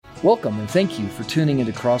Welcome and thank you for tuning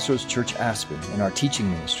into Crossroads Church Aspen and our teaching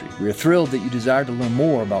ministry. We are thrilled that you desire to learn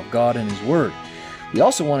more about God and His Word. We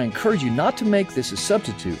also want to encourage you not to make this a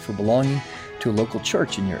substitute for belonging to a local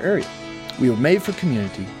church in your area. We were made for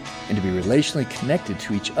community and to be relationally connected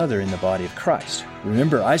to each other in the body of Christ.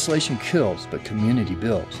 Remember, isolation kills, but community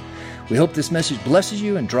builds. We hope this message blesses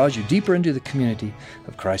you and draws you deeper into the community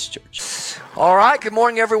of Christ Church. All right, good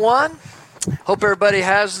morning, everyone. Hope everybody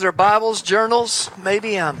has their Bibles, journals.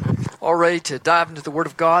 Maybe I'm all ready to dive into the Word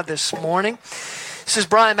of God this morning. This is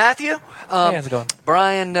Brian Matthew. Hey, how's it going?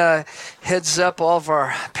 Brian heads up all of our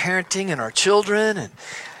parenting and our children and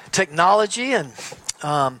technology, and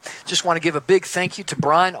just want to give a big thank you to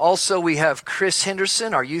Brian. Also, we have Chris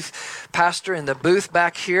Henderson, our youth pastor, in the booth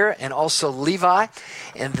back here, and also Levi.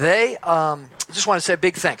 And they just want to say a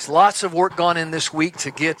big thanks. Lots of work gone in this week to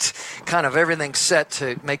get kind of everything set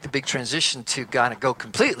to make the big transition to kind of go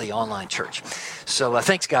completely online church. So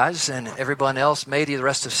thanks, guys, and everyone else, Mady, the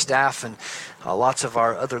rest of staff, and lots of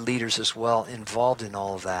our other leaders as well involved in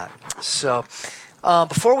all of that. So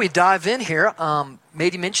before we dive in here,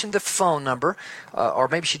 Mady mentioned the phone number, or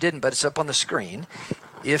maybe she didn't, but it's up on the screen.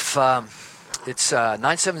 If it's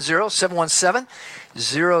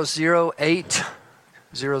 970-717-008.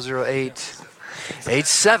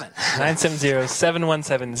 00887.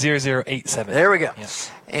 970-717-0087. There we go. Yeah.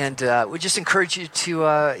 And we just encourage you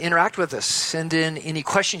to interact with us. Send in any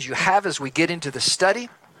questions you have as we get into the study.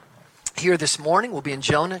 Here this morning, we'll be in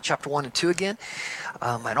Jonah chapter 1 and 2 again.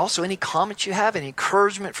 And also any comments you have, any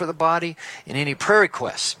encouragement for the body, and any prayer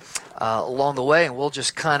requests along the way. And we'll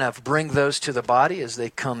just kind of bring those to the body as they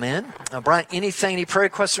come in. Brian, any prayer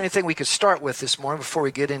requests or anything we could start with this morning before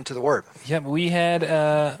we get into the Word? Yeah, we had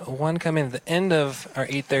one come in at the end of our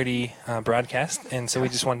 8:30 broadcast. And so we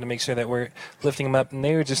just wanted to make sure that we're lifting them up. And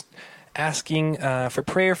they were just asking for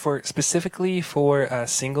prayer specifically for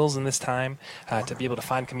singles in this time to be able to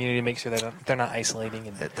find community, to make sure that they're not isolating.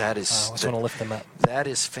 And that is, just want to lift them up. That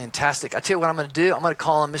is fantastic. I tell you what I'm going to do. I'm going to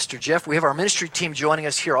call on Mr. Jeff. We have our ministry team joining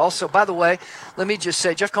us here also. By the way, let me just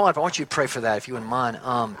say, Jeff, come on up. I want you to pray for that if you wouldn't mind.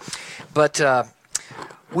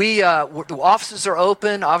 The offices are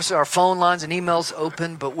open. Obviously, our phone lines and emails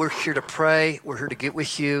open, but we're here to pray. We're here to get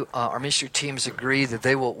with you. Our ministry teams agree that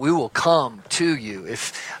we will come to you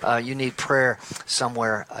if you need prayer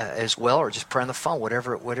somewhere as well, or just pray on the phone,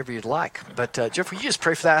 whatever you'd like. But Jeff, will you just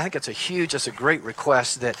pray for that? I think that's a great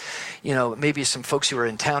request that, maybe some folks who are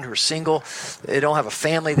in town who are single, they don't have a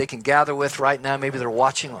family they can gather with right now. Maybe they're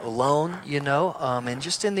watching alone, and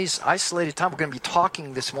just in these isolated times, we're going to be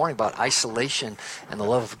talking this morning about isolation and the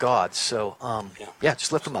love of God. So,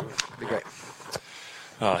 just lift them up. It'd be great.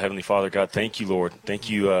 Heavenly Father, God, thank you, Lord.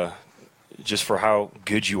 Thank you just for how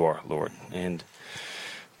good you are, Lord. And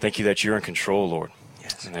thank you that you're in control, Lord.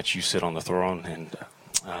 Yes. And that you sit on the throne. And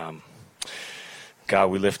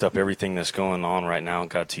God, we lift up everything that's going on right now,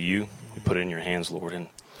 God, to you. We put it in your hands, Lord. And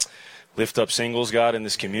lift up singles, God, in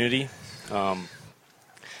this community. God,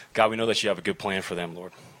 we know that you have a good plan for them,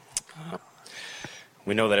 Lord.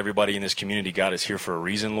 We know that everybody in this community, God, is here for a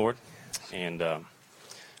reason, Lord. And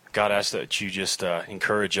God, I ask that you just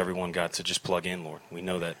encourage everyone, God, to just plug in, Lord. We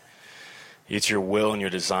know that it's your will and your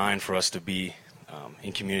design for us to be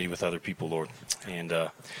in community with other people, Lord. And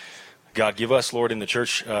God, give us, Lord, in the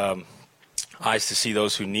church, eyes to see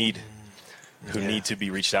those who need to be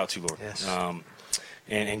reached out to, Lord. Yes.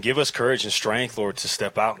 And give us courage and strength, Lord, to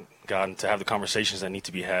step out, God, and to have the conversations that need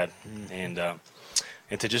to be had. And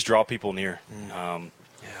to just draw people near,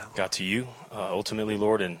 God, to you, ultimately,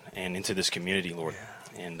 Lord, and into this community, Lord.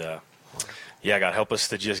 Yeah. And, God, help us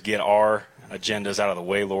to just get our agendas out of the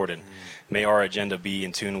way, Lord, and may our agenda be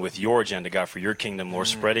in tune with your agenda, God, for your kingdom, Lord,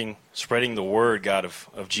 spreading the word, God,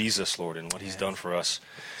 of Jesus, Lord, and what he's done for us.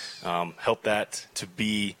 Help that to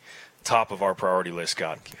be top of our priority list,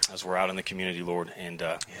 God, as we're out in the community, Lord. And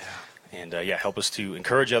help us to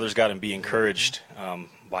encourage others, God, and be encouraged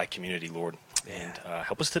by community, Lord. And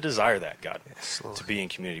help us to desire that, God, to be in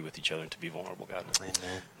community with each other and to be vulnerable, God.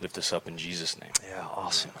 Amen. Lift us up in Jesus' name. Yeah,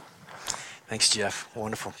 awesome. Thanks, Jeff.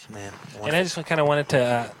 Wonderful, man. Wonderful. And I just kind of wanted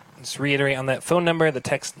to just reiterate on that phone number, the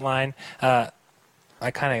text line. I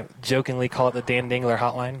kind of jokingly call it the Dan Dingler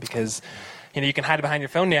hotline because you can hide behind your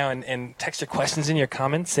phone now and text your questions in your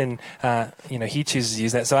comments, and he chooses to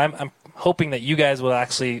use that. So I'm hoping that you guys will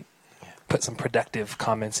actually put some productive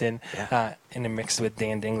comments in a mix with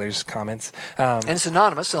Dan Dingler's comments. And it's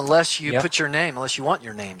anonymous unless you put your name, unless you want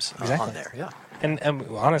your names on there. Yeah. And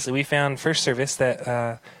honestly, we found first service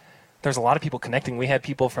that there's a lot of people connecting. We had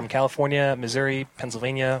people from California, Missouri,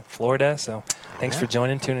 Pennsylvania, Florida. So thanks for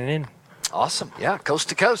tuning in. Awesome. Yeah, coast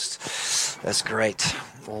to coast. That's great.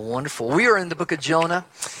 Well, wonderful. We are in the book of Jonah.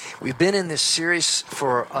 We've been in this series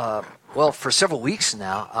for several weeks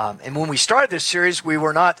now. And when we started this series, we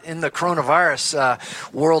were not in the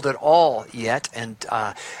coronavirus world at all yet. And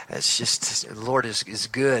it's just, the Lord is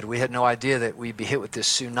good. We had no idea that we'd be hit with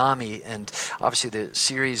this tsunami. And obviously the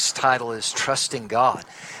series title is Trusting God,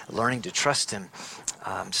 Learning to Trust Him.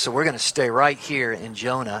 So we're going to stay right here in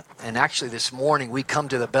Jonah. And actually this morning we come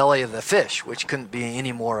to the belly of the fish, which couldn't be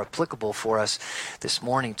any more applicable for us this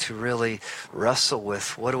morning to really wrestle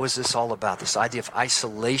with what was this all about, this idea of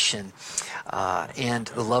isolation and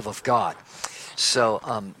the love of God. So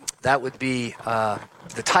that would be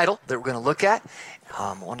the title that we're going to look at.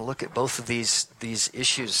 I want to look at both of these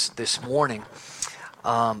issues this morning.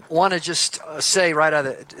 Want to just say right out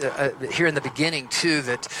of here in the beginning too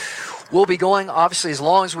that we'll be going, obviously, as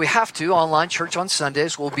long as we have to, online church on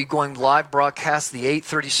Sundays. We'll be going live broadcast, the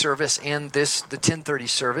 8:30 service and the 10:30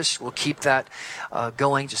 service. We'll keep that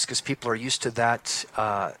going just because people are used to that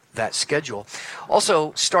schedule.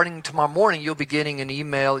 Also, starting tomorrow morning, you'll be getting an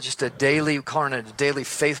email, just a daily, we're calling it a daily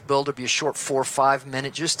faith builder, be a short 4 or 5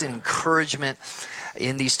 minute, just an encouragement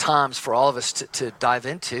in these times for all of us to dive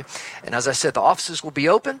into. And as I said, the offices will be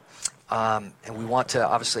open. And we want to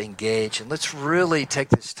obviously engage. And let's really take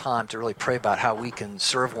this time to really pray about how we can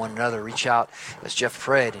serve one another, reach out as Jeff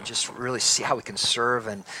prayed, and just really see how we can serve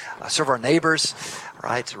and serve our neighbors,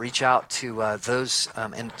 right? To reach out to those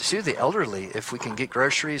and to the elderly if we can get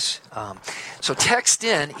groceries. So text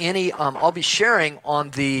in any, I'll be sharing on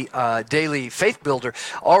the Daily Faith Builder.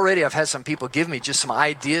 Already I've had some people give me just some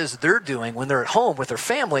ideas they're doing when they're at home with their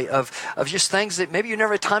family of just things that maybe you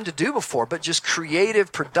never had time to do before, but just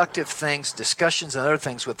creative, productive things, discussions and other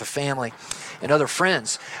things with the family and other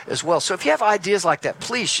friends as well. So if you have ideas like that,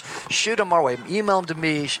 please shoot them our way. Email them to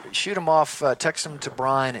me, shoot them off, text them to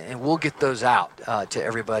Brian, and we'll get those out to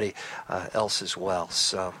everybody else as well.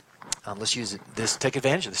 So let's use take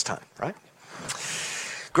advantage of this time, right?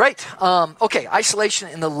 Great. Okay, isolation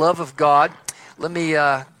and the love of God. Let me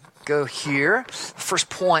go here. First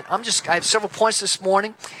point, I have several points this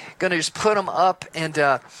morning. Going to just put them up, and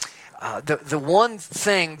the one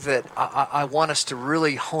thing that I want us to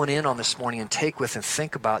really hone in on this morning and take with and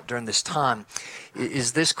think about during this time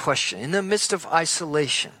is this question. In the midst of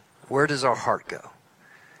isolation, where does our heart go?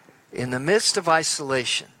 In the midst of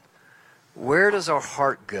isolation, where does our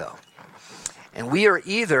heart go? And we are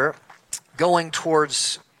either going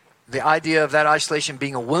towards the idea of that isolation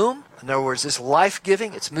being a womb. In other words, it's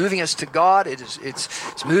life-giving. It's moving us to God.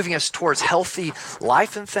 It's moving us towards healthy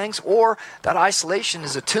life and things. Or that isolation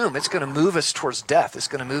is a tomb. It's going to move us towards death. It's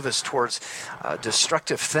going to move us towards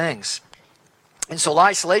destructive things. And so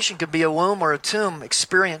isolation could be a womb or a tomb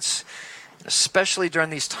experience, especially during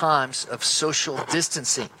these times of social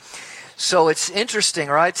distancing. So it's interesting,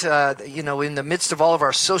 right? In the midst of all of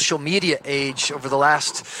our social media age over the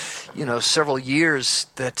last, several years,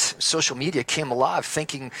 that social media came alive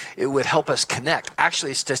thinking it would help us connect.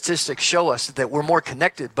 Actually, statistics show us that we're more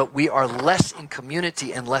connected, but we are less in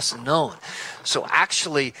community and less known. So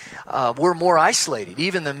actually, we're more isolated.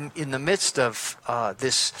 Even in the midst of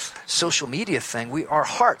this social media thing, our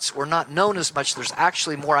hearts, we're not known as much. There's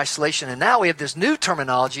actually more isolation. And now we have this new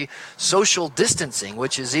terminology, social distancing,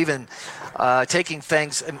 which is even taking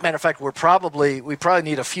things. Matter of fact, we probably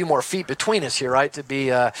need a few more feet between us here, right, to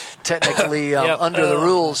be technically under the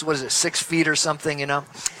rules. What is it, 6 feet or something,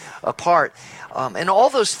 apart. And all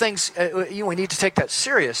those things, we need to take that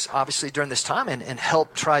serious, obviously, during this time and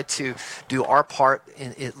help try to do our part,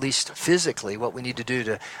 at least physically, what we need to do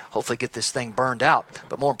to hopefully get this thing burned out.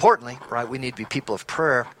 But more importantly, right, we need to be people of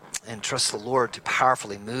prayer and trust the Lord to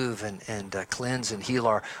powerfully move and cleanse and heal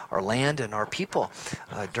our land and our people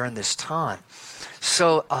during this time.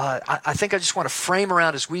 So I think I just want to frame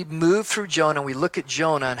around as we move through Jonah and we look at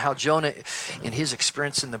Jonah and how Jonah, in his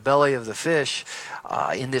experience in the belly of the fish,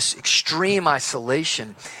 in this extreme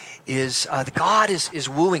isolation, is God is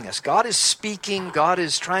wooing us. God is speaking. God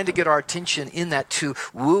is trying to get our attention in that to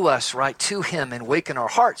woo us right to Him and waken our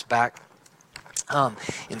hearts back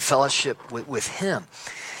in fellowship with Him.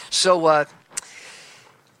 So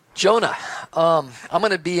Jonah, I'm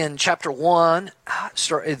going to be in chapter 1,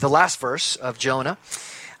 the last verse of Jonah,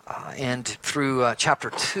 and through chapter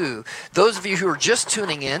 2. Those of you who are just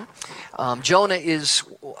tuning in, Jonah is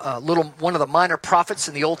one of the minor prophets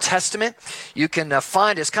in the Old Testament. You can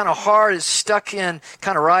find it's kind of hard. It's stuck in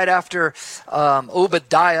kind of right after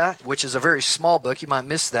Obadiah, which is a very small book. You might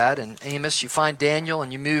miss that. And Amos, you find Daniel,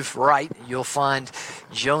 and you move right, you'll find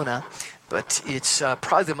Jonah. but it's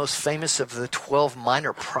probably the most famous of the 12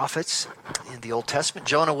 minor prophets in the Old Testament.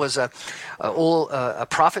 Jonah was a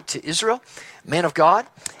prophet to Israel, man of God,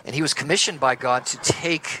 and he was commissioned by God to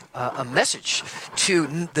take a message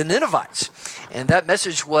to the Ninevites. And that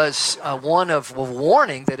message was one of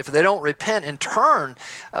warning that if they don't repent and turn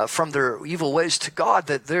from their evil ways to God,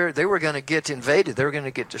 that they were going to get invaded, they were going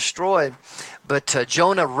to get destroyed. But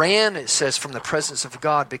Jonah ran, it says, from the presence of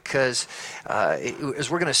God because, as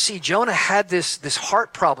we're going to see, Jonah had this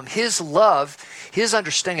heart problem. His love, his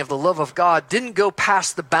understanding of the love of God didn't go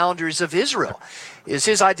past the boundaries of Israel.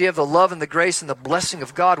 His idea of the love and the grace and the blessing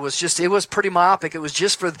of God was just, it was pretty myopic. It was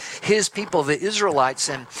just for his people, the Israelites.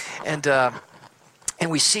 And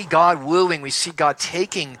we see God wooing, we see God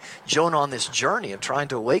taking Jonah on this journey of trying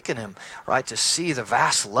to awaken him, right, to see the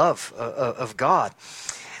vast love of God.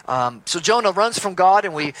 So Jonah runs from God,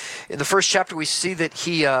 and in the first chapter we see that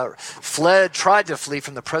he tried to flee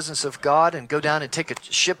from the presence of God and go down and take a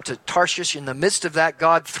ship to Tarshish. In the midst of that,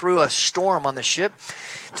 God threw a storm on the ship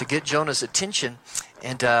to get Jonah's attention.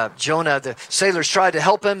 And Jonah, the sailors tried to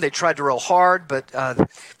help him. They tried to row hard, but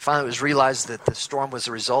finally it was realized that the storm was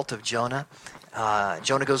a result of Jonah.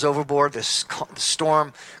 Jonah goes overboard, the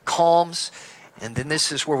storm calms, and then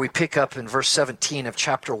this is where we pick up in verse 17 of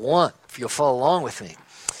chapter 1, if you'll follow along with me.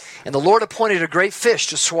 And the Lord appointed a great fish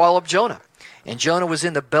to swallow up Jonah. And Jonah was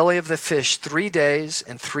in the belly of the fish 3 days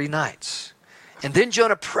and 3 nights. And then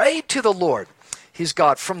Jonah prayed to the Lord, his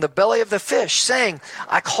God, from the belly of the fish, saying,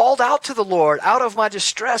 I called out to the Lord out of my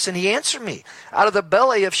distress, and he answered me. Out of the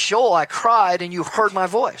belly of Sheol I cried, and you heard my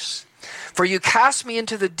voice. For you cast me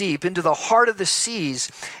into the deep, into the heart of the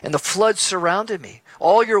seas, and the floods surrounded me.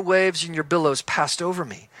 All your waves and your billows passed over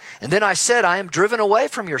me. And then I said, I am driven away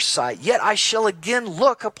from your sight, yet I shall again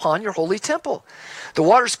look upon your holy temple. The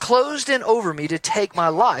waters closed in over me to take my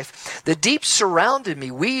life. The deep surrounded me.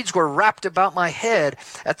 Weeds were wrapped about my head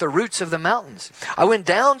at the roots of the mountains. I went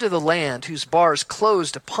down to the land whose bars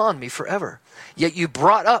closed upon me forever. Yet you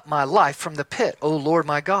brought up my life from the pit, O Lord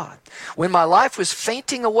my God. When my life was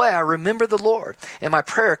fainting away, I remembered the Lord, and my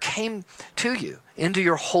prayer came to you into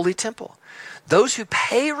your holy temple. Those who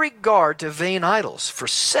pay regard to vain idols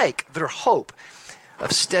forsake their hope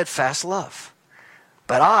of steadfast love.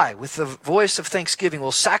 But I, with the voice of thanksgiving,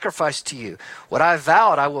 will sacrifice to you. What I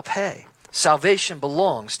vowed I will pay. Salvation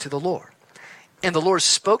belongs to the Lord. And the Lord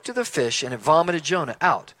spoke to the fish, and it vomited Jonah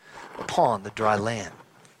out upon the dry land.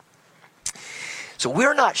 So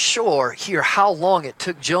we're not sure here how long it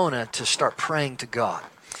took Jonah to start praying to God.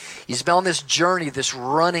 He's been on this journey, this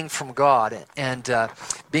running from God and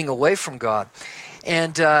being away from God.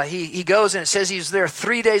 And he goes, and it says he's there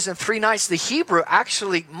 3 days and 3 nights. The Hebrew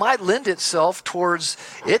actually might lend itself towards,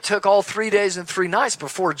 it took all 3 days and 3 nights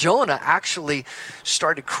before Jonah actually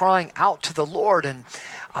started crying out to the Lord.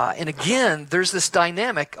 And again, there's this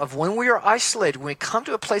dynamic of when we are isolated, when we come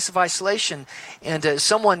to a place of isolation, and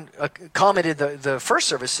someone commented the first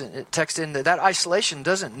service text in that isolation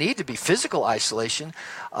doesn't need to be physical isolation.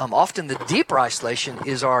 Often the deeper isolation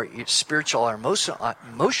is our spiritual or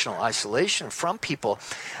emotional isolation from people.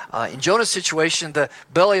 In Jonah's situation, the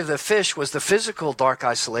belly of the fish was the physical dark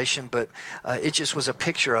isolation, but it just was a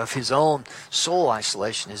picture of his own soul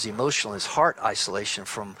isolation, his emotional, his heart isolation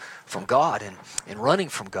from God and running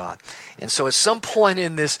from God. And so at some point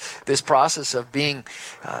in this process of being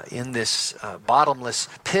in this bottomless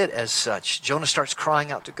pit as such, Jonah starts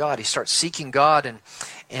crying out to God. He starts seeking God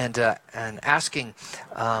and asking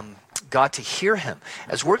God to hear him.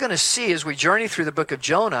 As we're going to see as we journey through the book of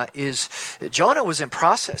Jonah, is Jonah was in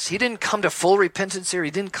process. He didn't come to full repentance here.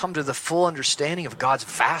 He didn't come to the full understanding of God's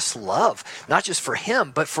vast love, not just for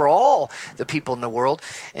him, but for all the people in the world.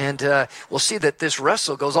 And we'll see that this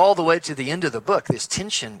wrestle goes all the way to the end of the book, this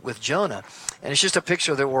tension with Jonah. And it's just a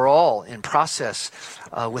picture that we're all in process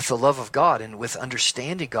with the love of God and with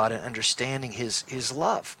understanding God and understanding his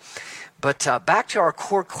love. But back to our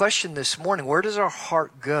core question this morning, where does our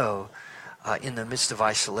heart go in the midst of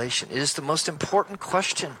isolation? It is the most important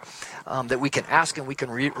question that we can ask and we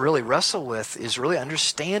can really wrestle with, is really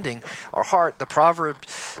understanding our heart. The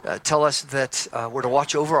Proverbs tell us that we're to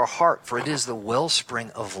watch over our heart, for it is the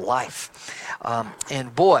wellspring of life.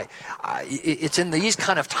 And boy, it's in these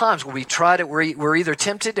kind of times where we're either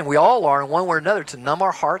tempted, and we all are in one way or another, to numb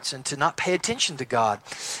our hearts and to not pay attention to God.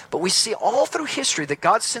 But we see all through history that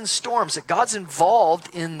God sends storms, that God's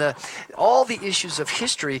involved in all the issues of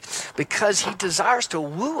history because he desires to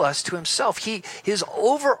woo us to himself. His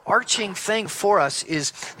overarching thing for us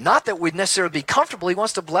is not that we'd necessarily be comfortable. He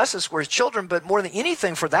wants to bless us. We're his children, but more than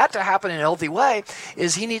anything, for that to happen in a healthy way,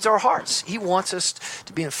 is he needs our hearts. He wants us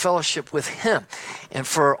to be in fellowship with him. And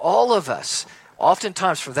for all of us,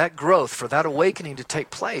 oftentimes for that growth, for that awakening to take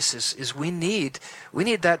place is we need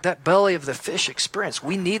that belly of the fish experience.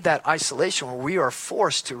 We need that isolation where we are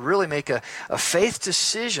forced to really make a faith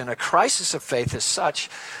decision, a crisis of faith as such,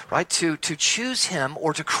 right? To choose him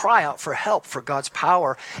or to cry out for help, for God's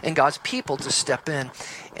power and God's people to step in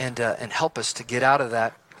and help us to get out of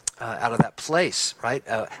that place, right?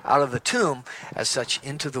 Out of the tomb as such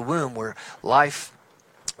into the womb where life,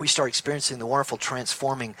 we start experiencing the wonderful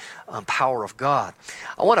transforming power of God.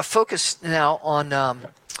 I want to focus now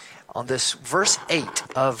on this verse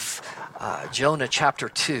 8 of Jonah chapter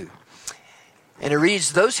 2. And it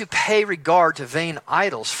reads, "Those who pay regard to vain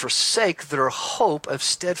idols forsake their hope of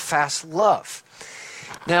steadfast love."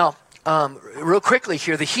 Now, real quickly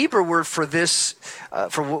here, the Hebrew word for this,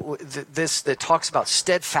 this that talks about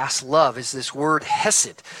steadfast love is this word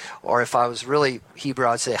hesed, or if I was really Hebrew,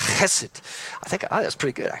 I'd say chesed. I think that's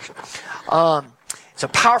pretty good, actually. It's a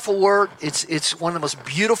powerful word. It's one of the most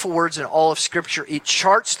beautiful words in all of Scripture. It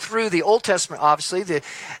charts through the Old Testament, obviously,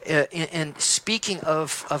 in speaking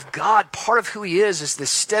of God. Part of who he is this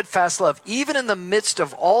steadfast love. Even in the midst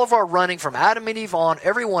of all of our running from Adam and Eve on,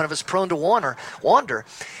 every one of us prone to wander,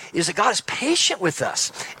 is that God is patient with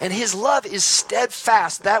us. And his love is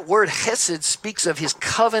steadfast. That word chesed speaks of his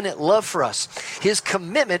covenant love for us. His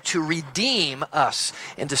commitment to redeem us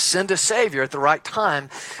and to send a Savior at the right time,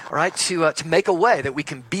 right, to make a way that we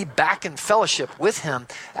can be back in fellowship with him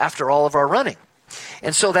after all of our running.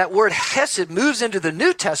 And so that word hesed moves into the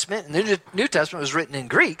New Testament, and the New Testament was written in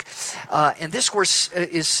Greek. And this word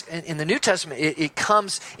is in the New Testament, it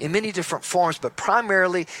comes in many different forms, but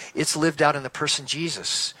primarily it's lived out in the person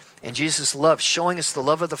Jesus. And Jesus' love, showing us the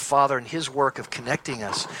love of the Father and his work of connecting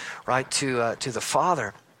us, right, to the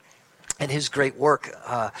Father, and his great work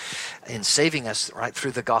in saving us, right,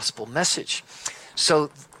 through the gospel message.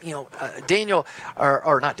 So, Jonah, we're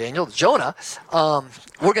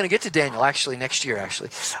going to get to Daniel actually next year,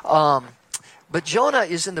 but Jonah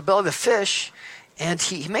is in the belly of the fish, and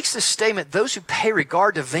he makes this statement: those who pay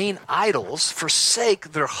regard to vain idols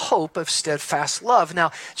forsake their hope of steadfast love.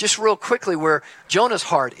 Now, just real quickly, where Jonah's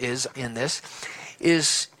heart is in this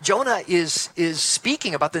is Jonah is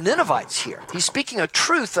speaking about the Ninevites here. He's speaking a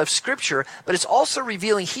truth of Scripture, but it's also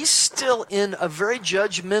revealing he's still in a very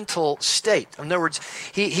judgmental state. In other words,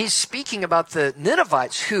 he's speaking about the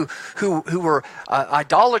Ninevites who were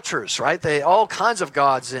idolaters, right? They all kinds of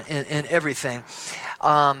gods and everything.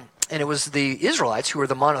 And it was the Israelites who were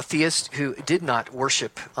the monotheists who did not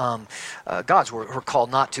worship gods, were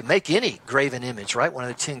called not to make any graven image, right? One of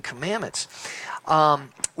the 10 Commandments.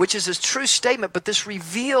 Which is a true statement, but this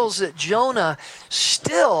reveals that Jonah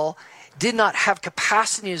still did not have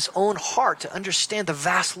capacity in his own heart to understand the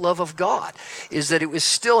vast love of God. Is that it was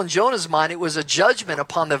still in Jonah's mind, it was a judgment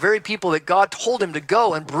upon the very people that God told him to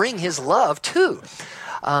go and bring his love to.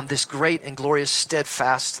 This great and glorious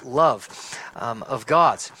steadfast love of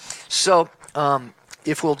God's. So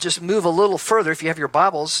if we'll just move a little further, if you have your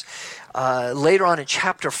Bibles, later on in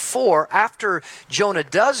chapter 4, after Jonah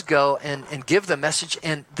does go and give the message,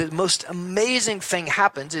 and the most amazing thing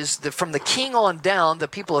happens is that from the king on down, the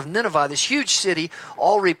people of Nineveh, this huge city,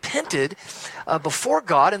 all repented before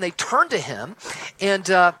God, and they turned to him,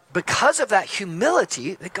 and because of that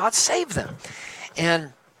humility, that God saved them.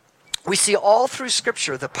 And we see all through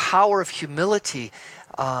Scripture the power of humility.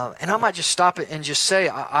 And I might just stop it and just say,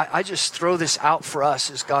 I just throw this out for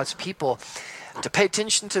us as God's people to pay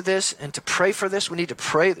attention to this and to pray for this. We need to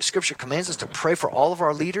pray. The Scripture commands us to pray for all of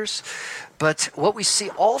our leaders. But what we see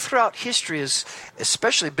all throughout history is,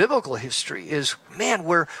 especially biblical history, is, man,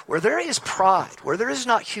 where there is pride, where there is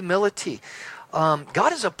not humility,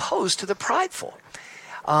 God is opposed to the prideful.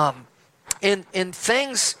 In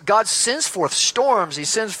things, God sends forth storms. He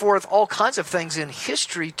sends forth all kinds of things in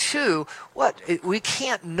history too. We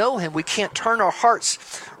can't know him. We can't turn our hearts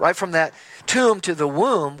right from that tomb to the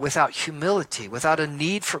womb without humility, without a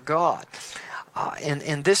need for God.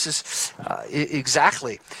 And this is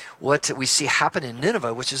exactly what we see happen in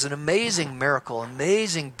Nineveh, which is an amazing miracle,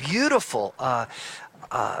 amazing, beautiful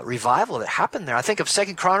revival that happened there. I think of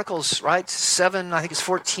 2 Chronicles, right, 7, I think it's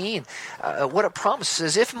 14. What it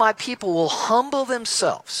promises, if my people will humble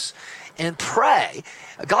themselves and pray,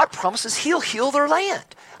 God promises he'll heal their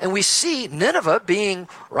land. And we see Nineveh being,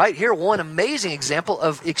 right here, one amazing example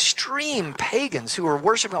of extreme pagans who were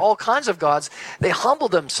worshiping all kinds of gods. They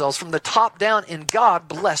humbled themselves from the top down, and God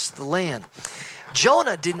blessed the land.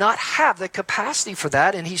 Jonah did not have the capacity for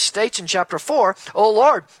that, and he states in chapter 4, "Oh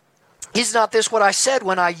Lord, is not this what I said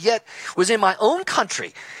when I yet was in my own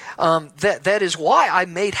country? that is why I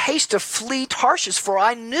made haste to flee Tarshish, for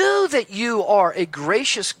I knew that you are a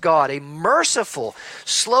gracious God, a merciful,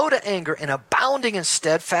 slow to anger, and abounding in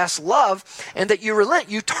steadfast love, and that you relent.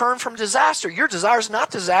 You turn from disaster. Your desire is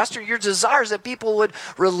not disaster. Your desire is that people would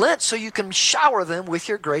relent so you can shower them with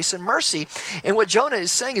your grace and mercy. And what Jonah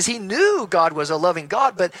is saying is he knew God was a loving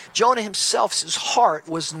God, but Jonah himself, his heart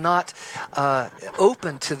was not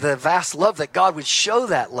open to the vast love that God would show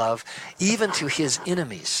that love even to his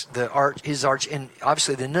enemies, and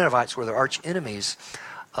obviously the Ninevites were the arch enemies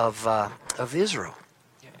of Israel.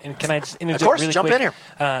 And can I just interject Of course, really jump quick? in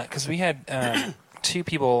here. Because we had two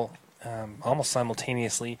people almost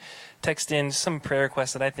simultaneously text in some prayer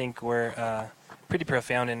requests that I think were pretty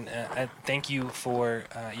profound, and I thank you for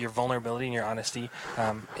your vulnerability and your honesty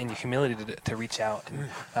and your humility to reach out.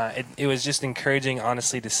 And, it was just encouraging,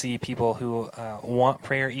 honestly, to see people who want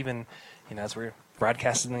prayer, even as we're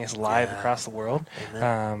broadcasting this live across the world.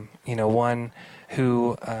 One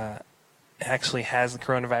who actually has the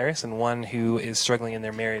coronavirus, and one who is struggling in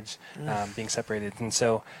their marriage, being separated. And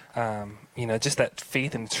so, just that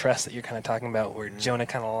faith and trust that you're kind of talking about, where Jonah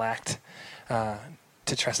kind of lacked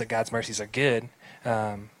to trust that God's mercies are good.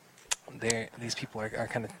 These people are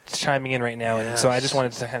kind of chiming in right now, and so I just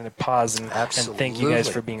wanted to kind of pause and thank you guys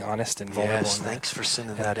for being honest and vulnerable. Yes, thanks for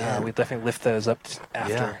sending that in. We definitely lift those up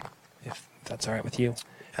after, if that's all right with you.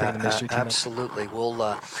 Absolutely.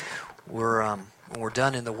 When we're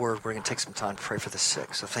done in the Word, we're going to take some time to pray for the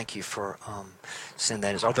sick. So thank you for sending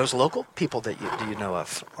that. Are those local people that do you know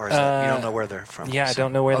of, or is that, you don't know where they're from? Yeah, I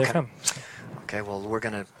don't know where they're from. Okay, well, we're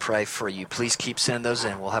going to pray for you. Please keep sending those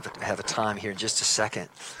in. We'll have a time here in just a second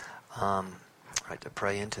to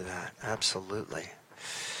pray into that. Absolutely.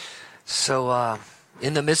 So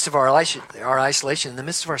in the midst of our isolation, in the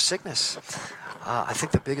midst of our sickness, I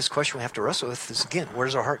think the biggest question we have to wrestle with is, again, where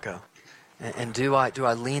does our heart go? And do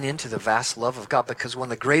I lean into the vast love of God? Because one of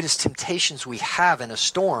the greatest temptations we have in a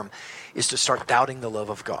storm is to start doubting the love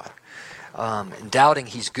of God. And doubting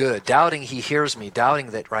he's good, doubting he hears me, doubting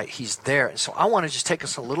that, he's there. And so I want to just take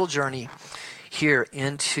us a little journey here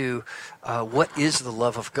into what is the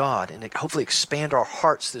love of God, and hopefully expand our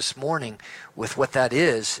hearts this morning with what that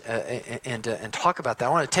is, and talk about that. I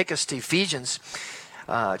want to take us to Ephesians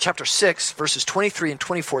chapter 6, verses 23 and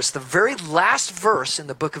 24. It's the very last verse in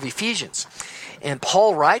the book of Ephesians. And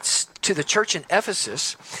Paul writes to the church in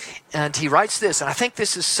Ephesus, and he writes this, and I think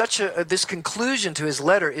this is this conclusion to his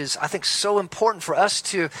letter is, I think, so important for us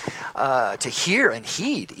to hear and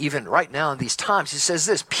heed, even right now in these times. He says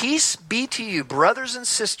this: "Peace be to you, brothers and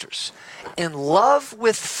sisters, in love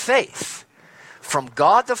with faith, from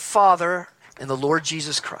God the Father and the Lord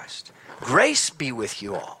Jesus Christ. Grace be with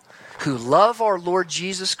you all, who love our Lord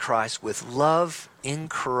Jesus Christ with love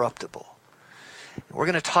incorruptible." We're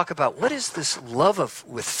going to talk about what is this love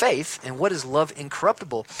with faith and what is love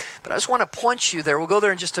incorruptible. But I just want to point you there. We'll go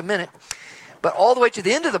there in just a minute. But all the way to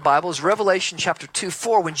the end of the Bible is Revelation chapter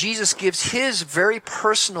 2:4, when Jesus gives his very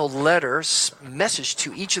personal message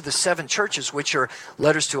to each of the 7 churches, which are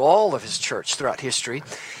letters to all of his church throughout history.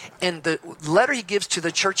 And the letter he gives to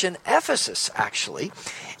the church in Ephesus, actually.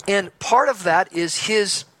 And part of that is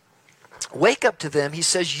his wake up to them. He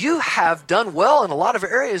says, you have done well in a lot of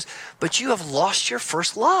areas, but you have lost your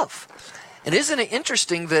first love. And isn't it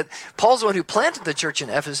interesting that Paul's the one who planted the church in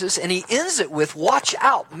Ephesus, and he ends it with, watch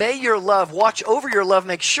out, may your love, watch over your love,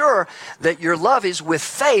 make sure that your love is with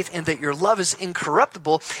faith and that your love is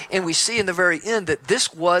incorruptible. And we see in the very end that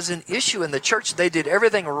this was an issue in the church. They did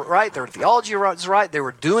everything right. Their theology was right. They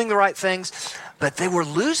were doing the right things. But they were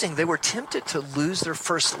losing. They were tempted to lose their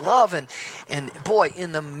first love. And boy,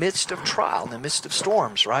 in the midst of trial, in the midst of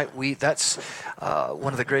storms, right? That's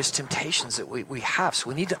one of the greatest temptations that we have. So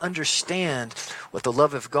we need to understand what the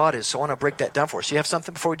love of God is. So I want to break that down for us. You have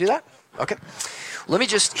something before we do that? Okay. Let me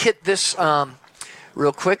just hit this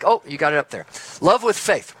real quick. Oh, you got it up there. Love with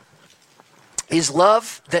faith is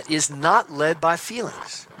love that is not led by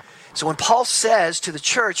feelings. So when Paul says to the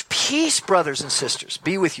church, peace, brothers and sisters,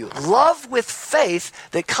 be with you. Love with faith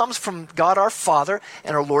that comes from God our Father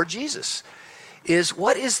and our Lord Jesus.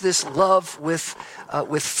 What is this love with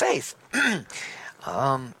faith?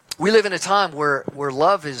 We live in a time where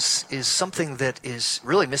love is something that is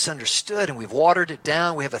really misunderstood, and we've watered it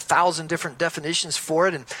down. We have 1,000 different definitions for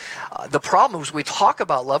it. And the problem is we talk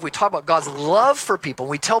about love. We talk about God's love for people.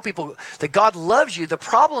 We tell people that God loves you. The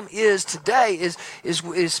problem is today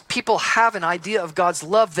is people have an idea of God's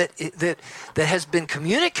love that has been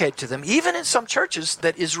communicated to them, even in some churches,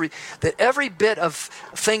 that every bit of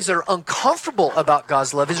things that are uncomfortable about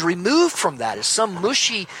God's love is removed from that. It's some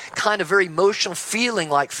mushy kind of very emotional feeling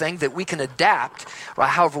like thing that we can adapt, right,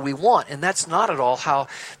 however we want. And that's not at all how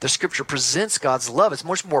the Scripture presents God's love. It's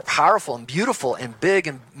much more powerful and beautiful and big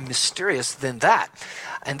and mysterious than that.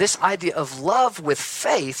 And this idea of love with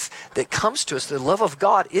faith that comes to us, the love of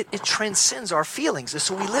God, it transcends our feelings. And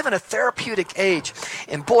so we live in a therapeutic age.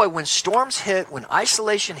 And boy, when storms hit, when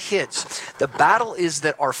isolation hits, the battle is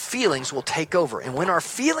that our feelings will take over. And when our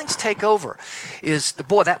feelings take over,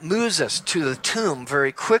 that moves us to the tomb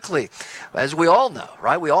very quickly. As we all know,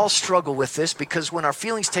 right? We all struggle with this because when our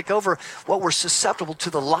feelings take over, we're susceptible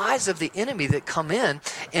to the lies of the enemy that come in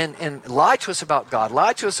and lie to us about God,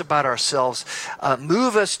 lie to us about ourselves,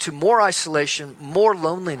 move us to more isolation, more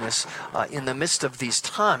loneliness in the midst of these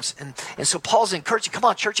times. And so Paul's encouraging, come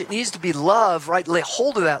on, church, it needs to be love, right? Lay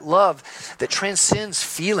hold of that love that transcends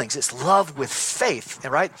feelings. It's love with faith,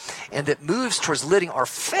 right? And that moves towards letting our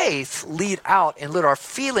faith lead out and let our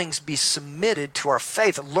feelings be submitted to our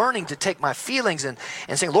faith, learning to take my feelings and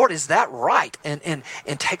saying, Lord, is that right? And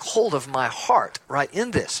take hold of my heart, right,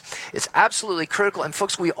 in this. It's absolutely critical. And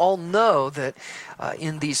folks, we all know that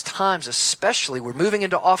in these times especially, we're moving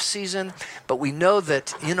into off-season, but we know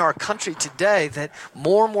that in our country today that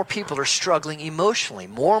more and more people are struggling emotionally.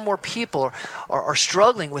 More and more people are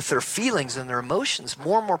struggling with their feelings and their emotions.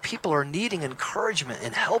 More and more people are needing encouragement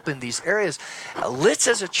and help in these areas. Let's,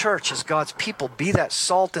 as a church, as God's people, be that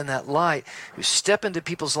salt and that light who step into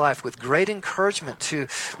people's life with great encouragement to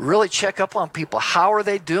really check up on people. How are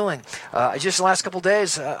they doing? Just the last couple of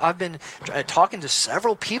days, I've been talking to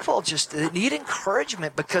several people just that need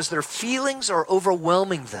encouragement because their feelings are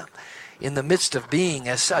overwhelming them in the midst of being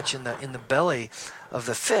as such in the belly of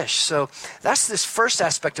the fish. So that's this first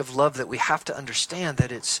aspect of love that we have to understand,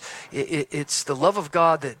 that it's the love of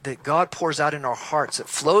God that God pours out in our hearts, that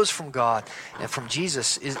flows from God and from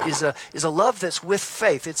Jesus, is a love that's with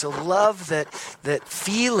faith. It's a love that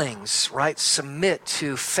feelings, right, submit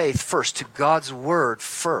to faith first, to God's word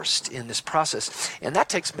first in this process. And that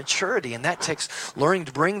takes maturity, and that takes learning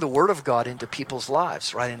to bring the word of God into people's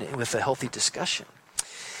lives, right, and with a healthy discussion.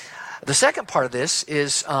 The second part of this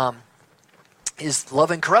is love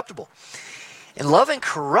incorruptible. And love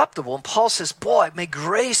incorruptible, and Paul says, boy, may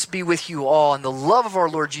grace be with you all and the love of our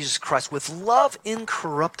Lord Jesus Christ with love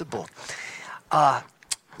incorruptible.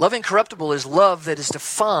 Love incorruptible is love that is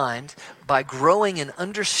defined by growing in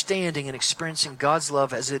understanding and experiencing God's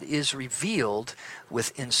love as it is revealed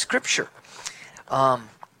within Scripture.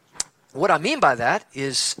 What I mean by that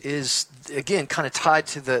is again, kind of tied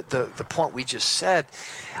to the point we just said,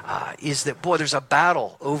 is that, boy, there's a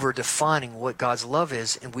battle over defining what God's love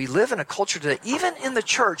is. And we live in a culture today, even in the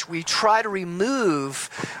church, we try to remove,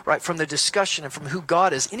 right, from the discussion and from who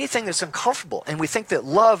God is, anything that's uncomfortable. And we think that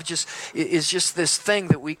love is just this thing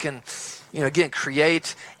that we can, again,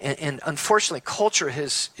 create. And unfortunately, culture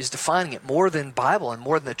is defining it more than Bible and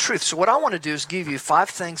more than the truth. So what I want to do is give you 5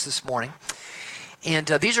 things this morning. And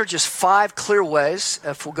these are just 5 clear ways.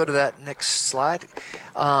 If we'll go to that next slide.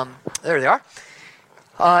 There they are.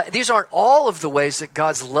 These aren't all of the ways that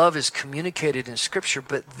God's love is communicated in Scripture,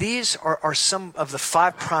 but these are some of the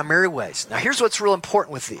 5 primary ways. Now, here's what's real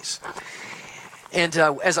important with these. And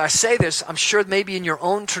as I say this, I'm sure maybe in your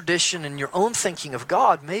own tradition and your own thinking of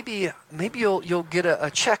God, maybe you'll get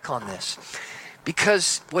a check on this.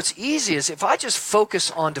 Because what's easy is if I just focus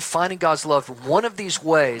on defining God's love one of these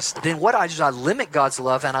ways, then what I do is I limit God's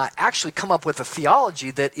love and I actually come up with a theology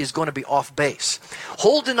that is going to be off base.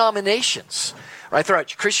 Whole denominations, right,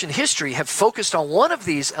 throughout Christian history have focused on one of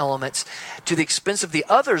these elements to the expense of the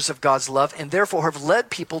others of God's love, and therefore have led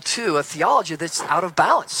people to a theology that's out of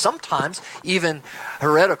balance, sometimes even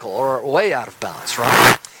heretical or way out of balance,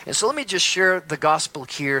 right? And so let me just share the gospel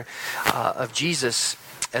here of Jesus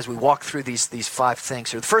as we walk through these 5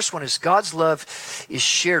 things here. The first one is God's love is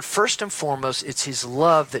shared first and foremost. It's his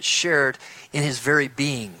love that's shared in his very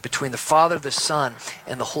being between the Father, the Son,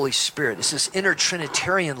 and the Holy Spirit. It's this inner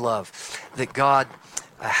Trinitarian love that God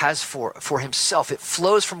has for himself. It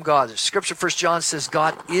flows from God. Scripture, 1 John says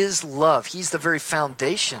God is love. He's the very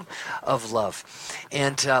foundation of love.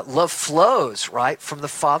 And love flows, right, from the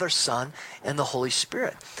Father, Son, and the Holy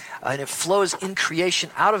Spirit. And it flows in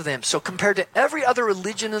creation out of them. So compared to every other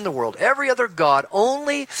religion in the world, every other God,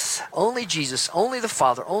 only Jesus, only the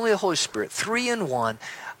Father, only the Holy Spirit, 3 in 1,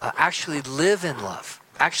 actually live in love.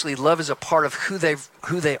 Actually, love is a part of who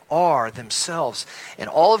they are themselves. And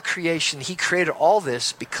all of creation, he created all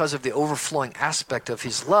this because of the overflowing aspect of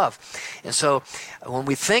his love. And so when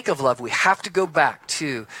we think of love, we have to go back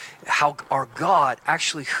to how our God,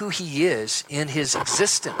 actually who he is in his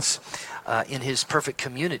existence, in his perfect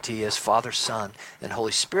community as Father, Son, and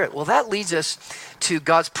Holy Spirit. Well, that leads us to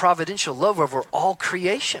God's providential love over all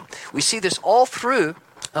creation. We see this all through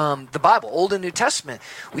the Bible, Old and New Testament,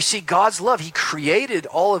 we see God's love. He created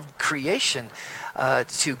all of creation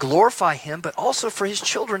to glorify him, but also for his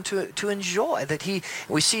children to enjoy.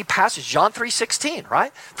 We see passage, John 3:16,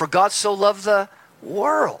 right? For God so loved the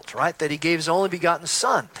world, right? That he gave his only begotten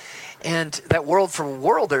son. And that world,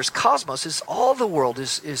 there's cosmos, is all the world,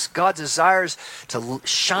 is God desires to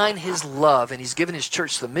shine his love, and he's given his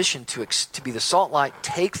church the mission to be the salt and light,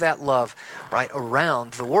 take that love right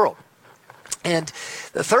around the world. And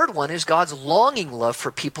the third one is God's longing love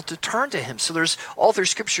for people to turn to him. So there's all through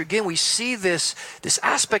Scripture, again, we see this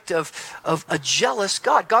aspect of a jealous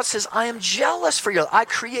God. God says, I am jealous for you. I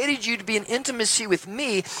created you to be in intimacy with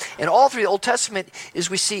me. And all through the Old Testament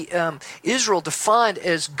is we see Israel defined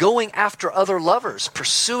as going after other lovers,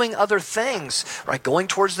 pursuing other things, right? Going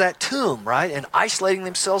towards that tomb, right? And isolating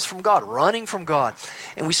themselves from God, running from God.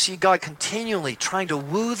 And we see God continually trying to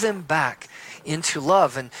woo them back into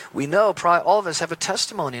love. And we know probably all of us have a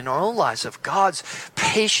testimony in our own lives of God's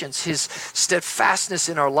patience, his steadfastness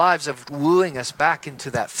in our lives of wooing us back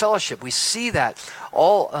into that fellowship. We see that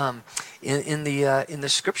all in the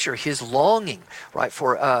Scripture, his longing, right,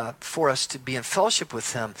 for us to be in fellowship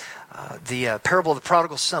with him. The parable of the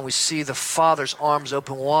prodigal son, we see the father's arms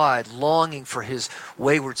open wide, longing for his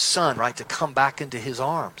wayward son, right, to come back into his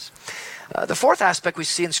arms. The fourth aspect we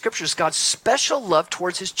see in Scripture is God's special love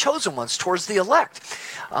towards his chosen ones, towards the elect.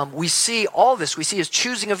 We see all this. We see his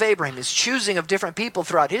choosing of Abraham, his choosing of different people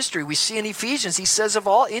throughout history. We see in Ephesians, he says of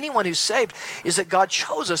anyone who's saved, is that God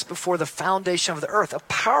chose us before the foundation of the earth. A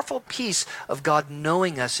powerful piece of God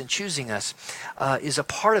knowing us and choosing us is a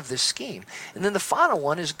part of this scheme. And then the final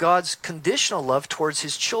one is God's conditional love towards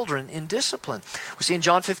his children in discipline. We see in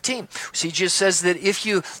John 15, we see Jesus says that if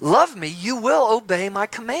you love me, you will obey my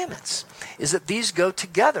commandments. Is that these go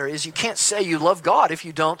together, is you can't say you love God if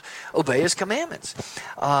you don't obey his commandments.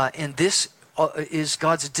 And this is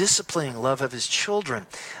God's disciplining love of his children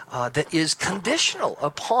that is conditional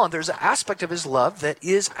upon, there's an aspect of his love that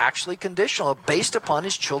is actually conditional, based upon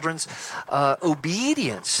his children's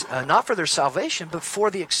obedience, not for their salvation, but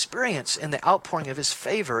for the experience and the outpouring of his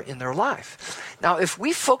favor in their life. Now, if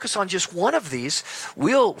we focus on just one of these,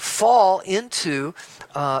 we'll fall into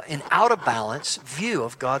an out of balance view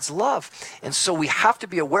of God's love. And so we have to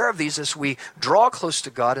be aware of these as we draw close to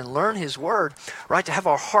God and learn his word, right, to have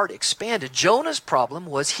our heart expanded. Jonah's problem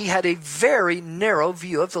was he had a very narrow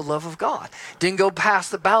view of the love of God. Didn't go past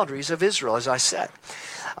the boundaries of Israel, as I said.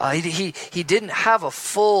 He didn't have a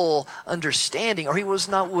full understanding, or he was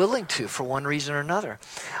not willing to for one reason or another.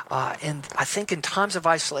 And I think in times of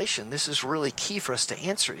isolation, this is really key for us to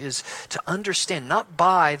answer, is to understand, not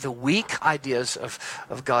by the weak ideas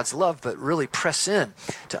of God's love, but really press in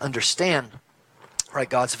to understand, right,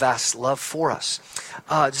 God's vast love for us.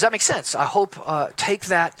 Does that make sense? I hope take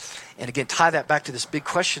that and again tie that back to this big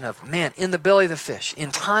question of, man, in the belly of the fish, in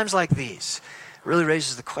times like these, really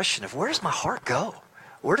raises the question of, where does my heart go?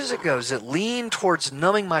 Where does it go? Does it lean towards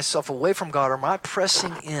numbing myself away from God, or am I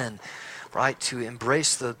pressing in, right, to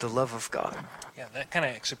embrace the love of God? Yeah, that kind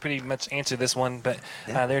of actually pretty much answered this one, but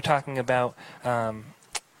they're talking about, when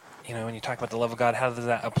you talk about the love of God, how does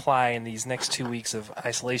that apply in these next 2 weeks of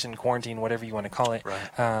isolation, quarantine, whatever you want to call it?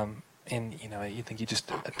 Right. And you think you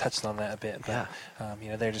just touched on that a bit, but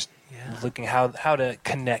yeah. They're just looking how to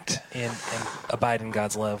connect and abide in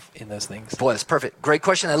God's love in those things. Boy, that's perfect. Great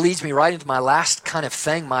question. That leads me right into my last kind of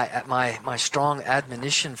thing, my strong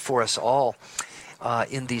admonition for us all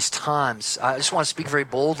in these times. I just want to speak very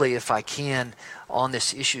boldly, if I can, on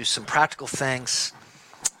this issue. Some practical things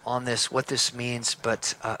on this, what this means.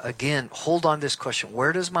 But again, hold on to this question: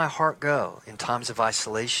 where does my heart go in times of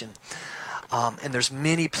isolation? And there's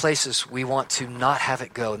many places we want to not have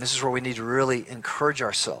it go. And this is where we need to really encourage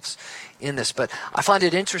ourselves in this. But I find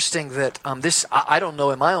it interesting that I don't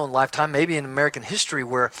know in my own lifetime, maybe in American history,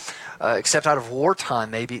 where, except out of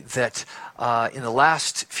wartime maybe, that in the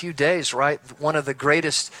last few days, right, one of the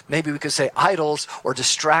greatest, maybe we could say, idols or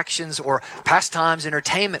distractions or pastimes,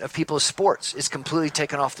 entertainment of people's sports is completely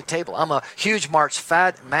taken off the table. I'm a huge March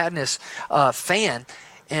Madness fan.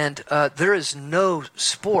 And there is no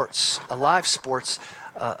live sports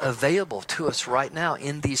available to us right now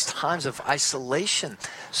in these times of isolation.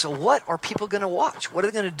 So what are people going to watch? What are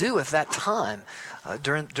they going to do with that time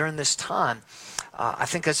during this time? I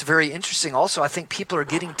think that's very interesting. Also, I think people are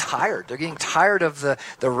getting tired. They're getting tired of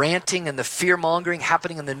the ranting and the fear-mongering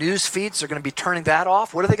happening in the news feeds. They're going to be turning that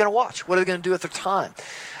off. What are they going to watch? What are they going to do with their time?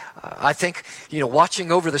 I think,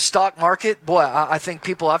 watching over the stock market, boy, I think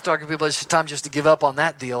I've talked to people, it's time just to give up on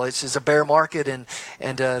that deal. It's a bear market, and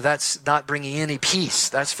that's not bringing any peace,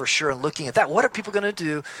 that's for sure. And looking at that, what are people going to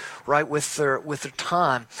do, right, with their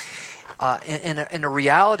time? And a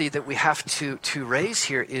reality that we have to raise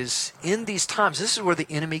here is in these times, this is where the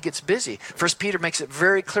enemy gets busy. First Peter makes it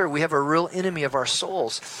very clear we have a real enemy of our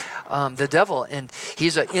souls, the devil. And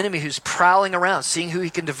he's an enemy who's prowling around, seeing who he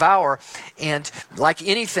can devour. And like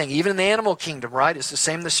anything, even in the animal kingdom, right, it's the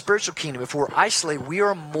same in the spiritual kingdom. If we're isolated, we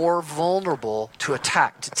are more vulnerable to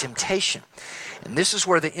attack, to temptation. And this is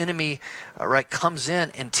where the enemy comes in,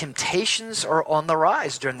 and temptations are on the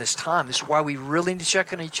rise during this time. This is why we really need to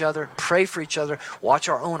check on each other, pray for each other, watch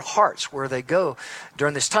our own hearts where they go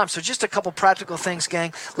during this time. So just a couple practical things,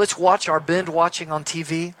 gang. Let's watch our binge watching on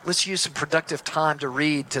TV. Let's use some productive time to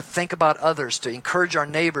read, to think about others, to encourage our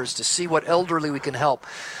neighbors, to see what elderly we can help.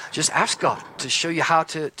 Just ask God to show you how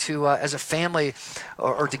to as a family,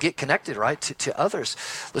 or to get connected, right, to others.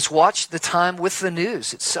 Let's watch the time with the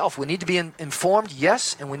news itself. We need to be informed,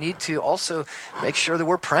 yes, and we need to also make sure that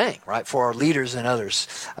we're praying, right, for our leaders and others.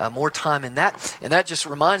 More time in that. And that just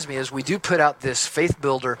reminds me, as we do put out this Faith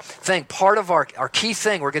Builder thing, part of our key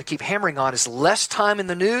thing we're going to keep hammering on is less time in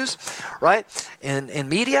the news, right, in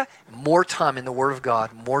media, more time in the Word of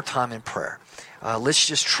God, more time in prayer. Let's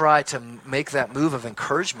just try to make that move of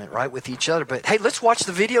encouragement, right, with each other. But hey, let's watch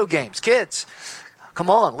the video games, kids. Come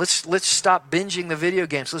on, let's stop binging the video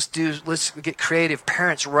games. Let's get creative.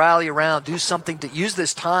 Parents, rally around, do something to use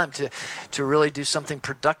this time to really do something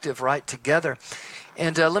productive, right, together.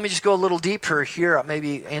 And let me just go a little deeper here,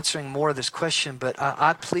 maybe answering more of this question, but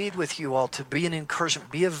I plead with you all to be an encouragement,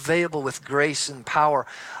 be available with grace and power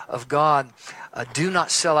of God. Do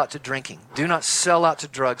not sell out to drinking. Do not sell out to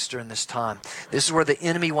drugs during this time. This is where the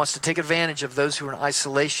enemy wants to take advantage of those who are in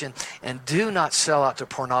isolation. And do not sell out to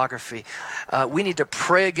pornography. We need to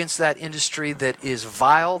pray against that industry that is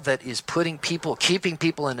vile, that is keeping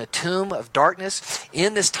people in a tomb of darkness.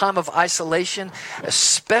 In this time of isolation,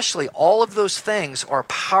 especially, all of those things are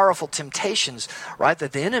powerful temptations, right,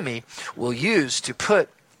 that the enemy will use to put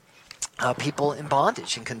people in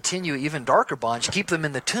bondage and continue even darker bondage, keep them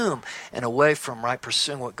in the tomb and away from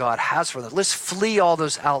pursuing what God has for them. Let's flee all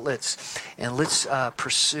those outlets and let's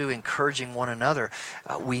pursue encouraging one another.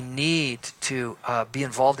 We need to be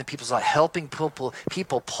involved in people's lives, helping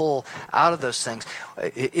people pull out of those things.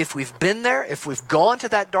 If we've been there, if we've gone to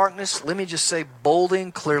that darkness, let me just say boldly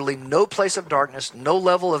and clearly, no place of darkness, no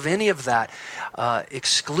level of any of that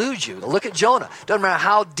excludes you. Look at Jonah. Doesn't matter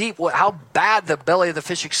how deep, how bad the belly of the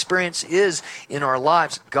fish experience is in our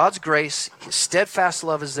lives. God's grace, His steadfast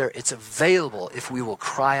love is there. It's available if we will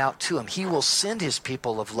cry out to Him. He will send His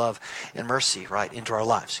people of love and mercy right into our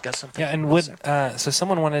lives. You got something? Yeah, and so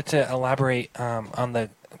someone wanted to elaborate on the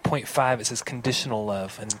point 5. It says conditional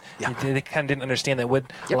love, and they kind of didn't understand that.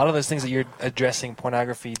 Would a lot of those things that you're addressing,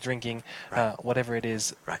 pornography, drinking, whatever it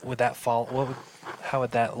is, would that fall? How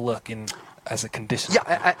would that look as a condition?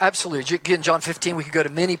 Yeah, absolutely. Again, John 15, we could go to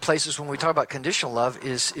many places when we talk about conditional love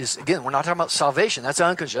is again, we're not talking about salvation. That's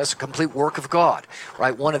unconditional. That's a complete work of God,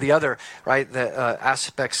 right? One of the other, right, the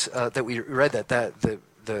aspects that we read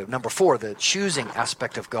the number 4, the choosing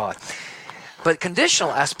aspect of God. But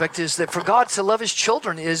conditional aspect is that for God to love His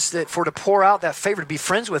children is that to pour out that favor, to be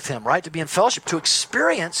friends with Him, right? To be in fellowship, to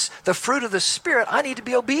experience the fruit of the Spirit, I need to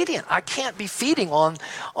be obedient. I can't be feeding on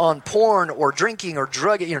porn or drinking or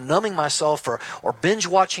drug, numbing myself or binge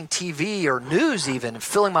watching TV or news even, and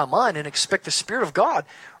filling my mind and expect the Spirit of God,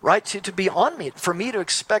 right, to be on me. For me to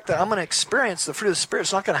expect that I'm going to experience the fruit of the Spirit,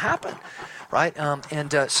 it's not going to happen. Right?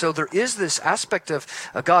 So there is this aspect of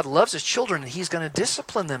God loves His children and He's going to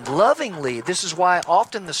discipline them lovingly. This is why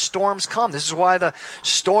often the storms come. This is why the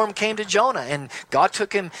storm came to Jonah, and God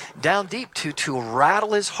took him down deep to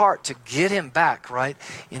rattle his heart, to get him back, right,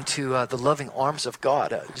 into the loving arms of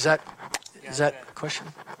God. Is that a question?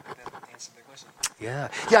 Yeah,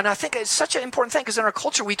 and I think it's such an important thing because in our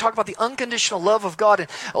culture we talk about the unconditional love of God. And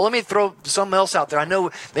let me throw something else out there. I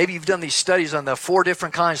know maybe you've done these studies on the 3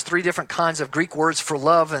 different kinds of Greek words for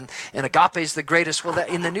love, and agape is the greatest. Well,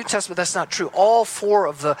 in the New Testament, that's not true. All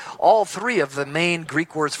 3 of the main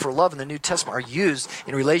Greek words for love in the New Testament are used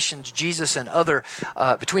in relation to Jesus and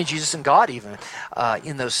between Jesus and God even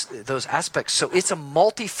in those aspects. So it's a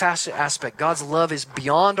multifaceted aspect. God's love is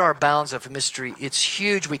beyond our bounds of mystery. It's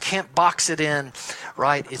huge. We can't box it in.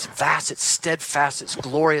 Right? It's vast, it's steadfast, it's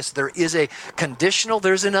glorious. There is a conditional,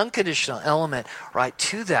 there's an unconditional element, right,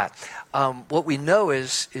 to that. What we know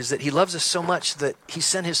is that He loves us so much that He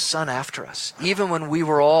sent His Son after us, even when we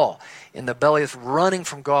were all in the belly of running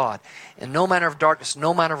from God. And no manner of darkness,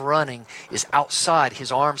 no manner of running is outside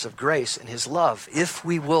His arms of grace and His love, if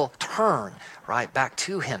we will turn, right, back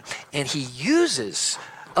to Him. And He uses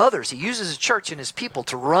others. He uses His church and His people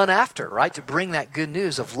to run after, right? To bring that good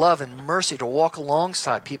news of love and mercy, to walk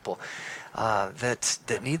alongside people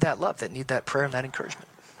that need that love, that need that prayer and that encouragement.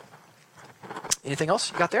 Anything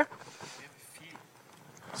else you got there?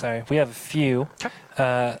 Sorry, we have a few.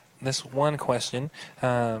 Okay. This one question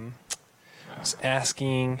is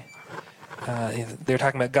asking, they're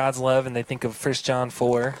talking about God's love, and they think of 1 John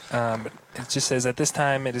 4. It just says, at this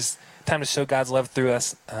time, it is time to show God's love through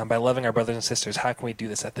us by loving our brothers and sisters. How can we do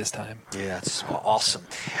this at this time? Yeah, it's awesome.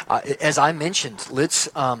 As I mentioned, let's...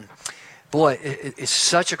 it's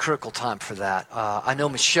such a critical time for that. I know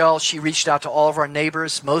Michelle, she reached out to all of our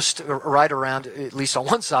neighbors, most right around, at least on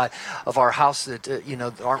one side of our house that,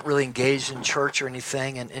 aren't really engaged in church or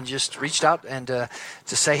anything, and just reached out and to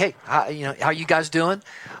say, hey, how are you guys doing?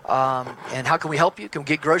 And how can we help you? Can we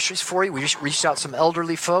get groceries for you? We just reached out to some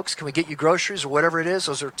elderly folks. Can we get you groceries or whatever it is?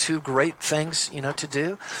 Those are two great things, to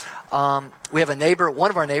do. We have a neighbor, one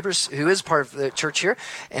of our neighbors, who is part of the church here,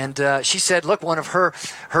 and she said, look, one of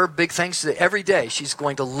her big things that every day she's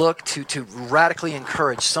going to look to radically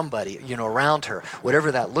encourage somebody, around her,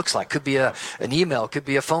 whatever that looks like. Could be an email, could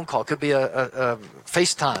be a phone call, could be a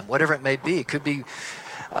FaceTime, whatever it may be. It could be.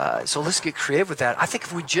 So let's get creative with that. I think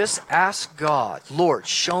if we just ask God, Lord,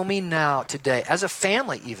 show me now today, as a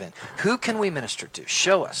family even, who can we minister to?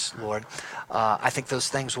 Show us, Lord. I think those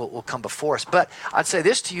things will come before us. But I'd say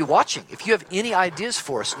this to you watching. If you have any ideas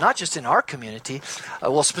for us, not just in our community,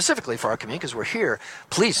 specifically for our community because we're here,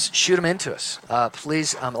 please shoot them into us.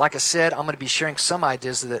 Please, like I said, I'm going to be sharing some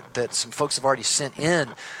ideas that some folks have already sent in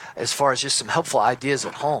as far as just some helpful ideas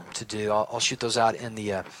at home to do. I'll shoot those out in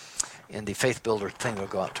the Faith Builder thing that'll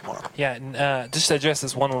go out tomorrow. Yeah, and just to address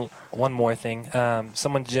this one more thing,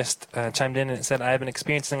 someone just chimed in and said, I have been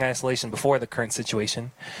experiencing isolation before the current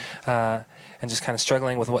situation, and just kind of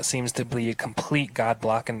struggling with what seems to be a complete God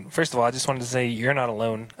block. And first of all, I just wanted to say you're not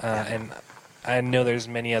alone, and I know there's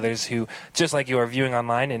many others who, just like you, are viewing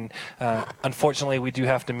online, and unfortunately we do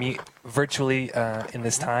have to meet virtually in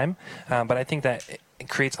this time, but I think that it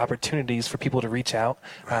creates opportunities for people to reach out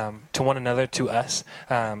to one another, to us.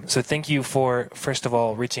 So thank you for, first of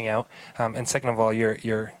all, reaching out, and second of all,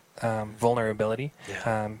 your vulnerability.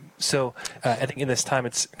 Yeah. So I think in this time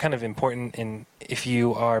it's kind of important, and if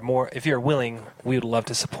you're willing, we would love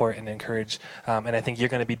to support and encourage. And I think you're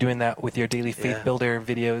going to be doing that with your daily Faith Builder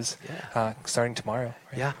videos starting tomorrow.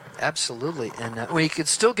 Right? Yeah, absolutely. And we could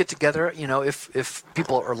still get together, if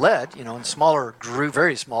people are led, in smaller group,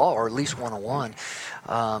 very small, or at least one-on-one.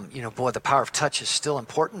 The power of touch is still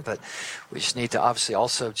important, but we just need to obviously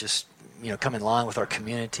also just come in line with our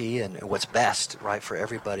community and what's best, right, for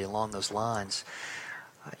everybody along those lines.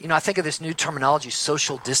 I think of this new terminology,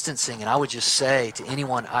 social distancing, and I would just say to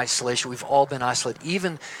anyone, isolation. We've all been isolated,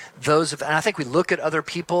 even those and I think we look at other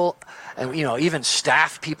people, and even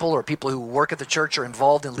staff people or people who work at the church or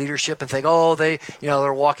involved in leadership, and think,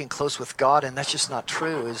 they're walking close with God, and that's just not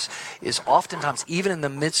true. Is oftentimes, even in the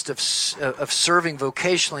midst of serving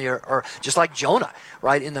vocationally, or just like Jonah,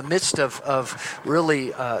 right, in the midst of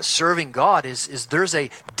really serving God, is there's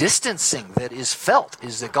a distancing that is felt.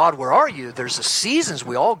 Is that, God, where are you? There's a seasons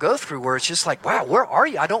we all go through where it's just like, wow, where are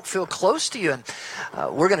you? I don't feel close to you. And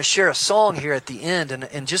we're going to share a song here at the end,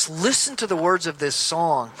 and just listen to the words of this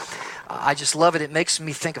song. I just love it. It makes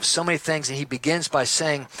me think of so many things. And he begins by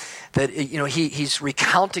saying that, he's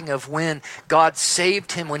recounting of when God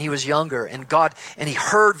saved him when he was younger, and he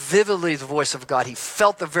heard vividly the voice of God. He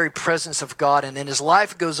felt the very presence of God, and then his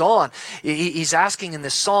life goes on. He's asking in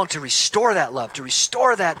this song to restore that love, to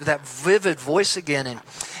restore that vivid voice again,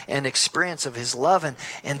 and experience of his love.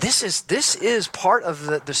 And this is part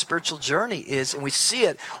of the spiritual journey, and we see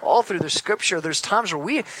it all through the scripture. There's times where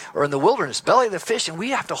we are in the wilderness, belly of the fish, and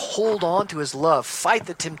we have to hold on to his love, fight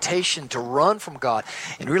the temptation to run from God,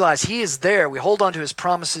 and realize he is there. We hold on to his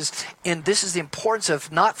promises, and this is the importance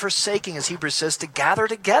of not forsaking, as Hebrews says, to gather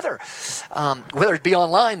together, whether it be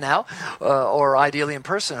online now or ideally in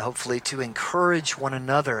person, hopefully, to encourage one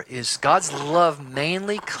another. Is God's love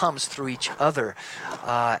mainly comes through each other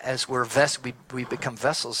as we become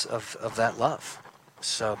vessels of that love.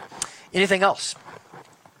 So, anything else?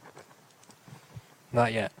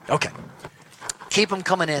 Not yet. Okay. Keep them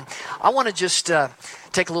coming in. I want to just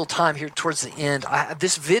take a little time here towards the end.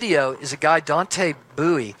 This video is a guy, Dante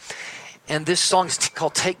Bowie, and this song is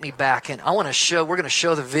called Take Me Back. And we're going to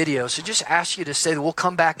show the video. So just ask you to say that we'll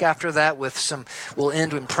come back after that with we'll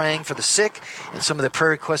end with praying for the sick and some of the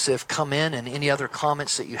prayer requests that have come in and any other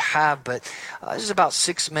comments that you have. But this is about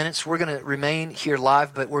 6 minutes. We're going to remain here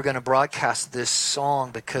live, but we're going to broadcast this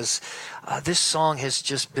song because this song has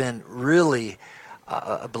just been really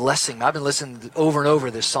a blessing. I've been listening over and over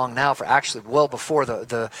this song now for actually well before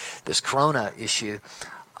this Corona issue.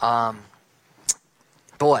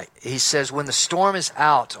 boy, he says, when the storm is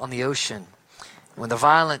out on the ocean, when the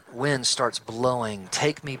violent wind starts blowing,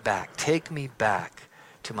 take me back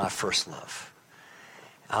to my first love.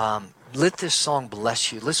 Let this song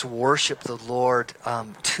bless you. Let's worship the Lord.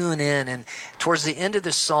 Tune in. And towards the end of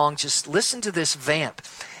this song, just listen to this vamp.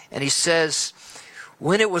 And he says,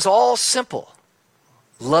 when it was all simple,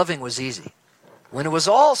 loving was easy. When it was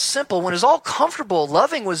all simple, when it was all comfortable,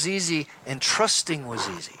 loving was easy and trusting was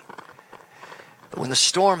easy. But when the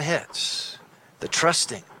storm hits, the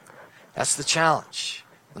trusting, that's the challenge.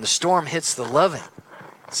 When the storm hits the loving,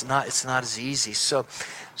 it's not as easy. So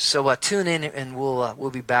tune in, and we'll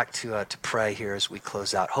be back to pray here as we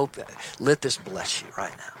close out. Let this bless you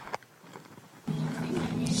right now.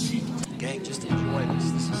 Gang, just enjoy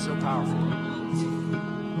this. This is so powerful.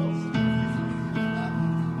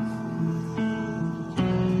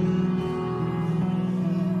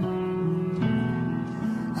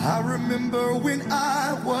 I remember when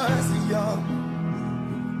I was young,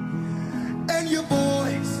 and your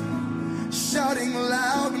voice shouting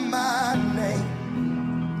loud my name.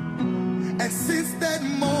 And since that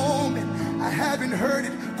moment, I haven't heard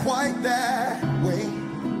it quite that way.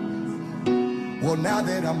 Well, now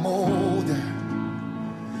that I'm older,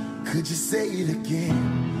 could you say it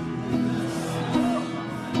again?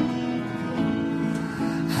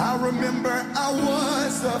 I remember I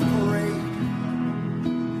was afraid,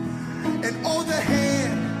 and all the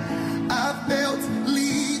hand I felt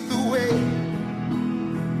lead the way.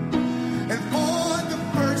 And for the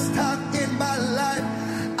first time in my life,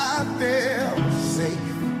 I felt safe.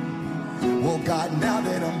 Well, God, now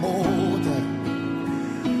that I'm older,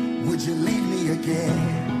 would you lead me again?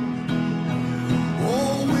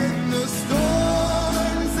 Oh, when the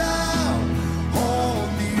storm's out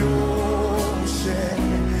on the ocean,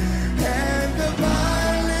 and the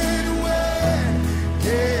violent wind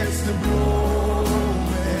gets to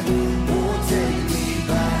blowing, oh, take me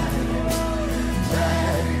back,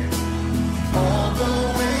 all the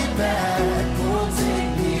way back, oh,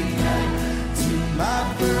 take me back to my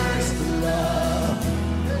first love.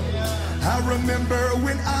 I remember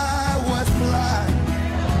when I was blind,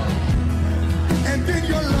 and then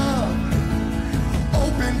your love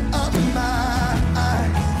opened up my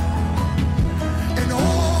eyes, and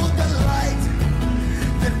all the light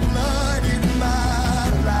that flooded my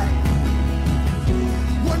life.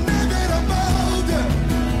 Well, now that I'm older,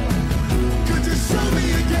 could you show me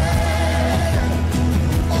again?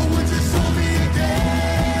 Or would you show me again?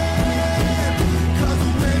 'Cause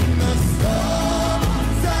when the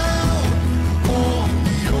storm's out on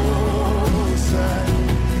the ocean,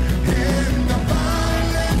 and the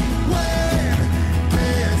violent wind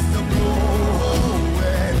gets to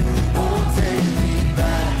blowing, oh, take me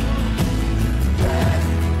back,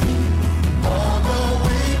 all the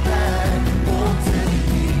way back, oh, take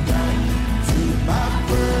me back to my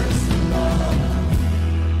first love.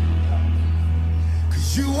 'Cause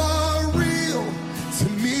you are real to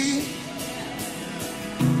me.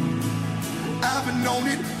 I've known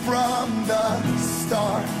it from the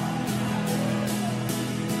start.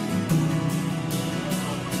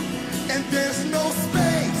 And there's no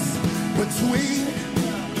space between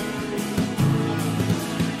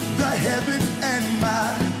the heavens and my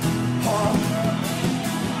heart.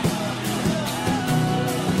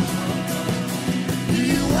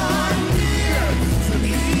 You are near to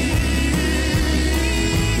me.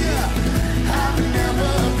 I've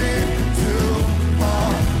never been too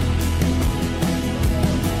far.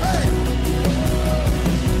 Hey.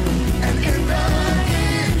 And in the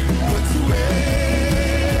in-between,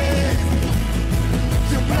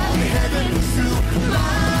 you brought heaven to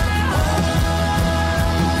my heart.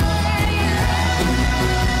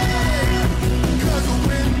 'Cause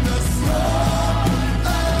when the storm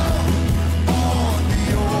on the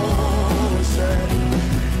ocean,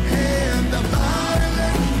 and the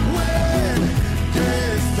violent wind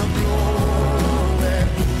gets to blowing,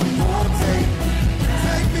 oh, take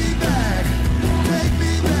me back, take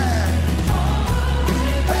me back.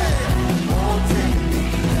 Hey, oh, take me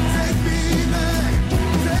back,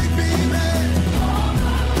 take me back.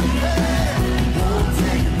 Hey, oh,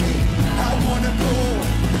 take me. I wanna go,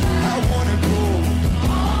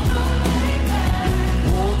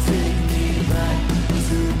 oh, take me back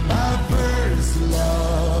to my first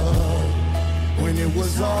love, when it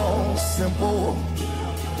was all simple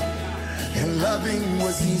and loving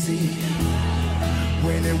was easy.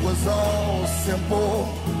 When it was all simple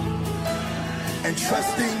and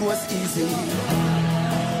trusting was easy.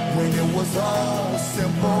 When it was all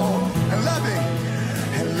simple and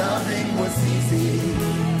loving was easy.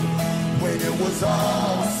 When it was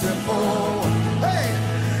all simple, hey,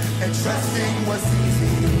 and And trusting was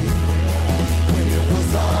easy when it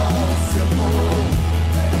was all simple.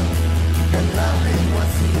 And loving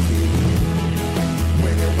was easy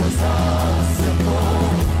when it was all simple.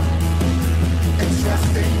 And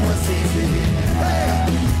trusting was easy, hey,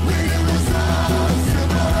 when it was all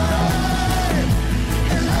simple.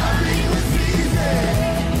 And loving was easy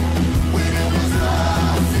when it was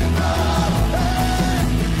all simple. Hey,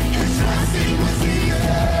 and trusting was easy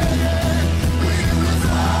when it was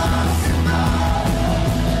all simple.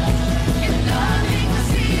 And loving was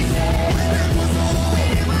easy when it was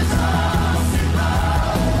all simple.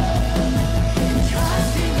 And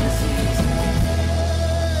trusting was easy.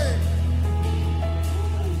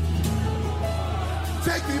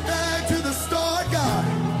 Take me back to the start, God,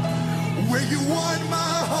 where you won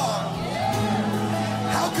my heart.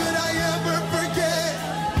 How could I ever forget?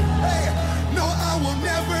 Hey, no, I will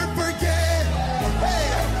never forget. Hey,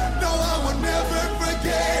 no, I will never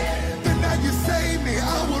forget. The night you saved me,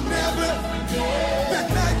 I will never forget. That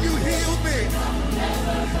night you healed me.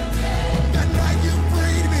 That night you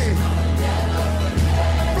freed me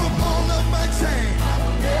from all of my chains.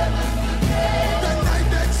 That night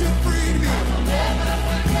that you freed me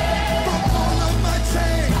from all of my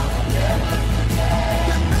chains.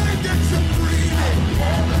 That night that you freed me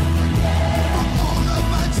from all of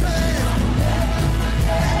my chains.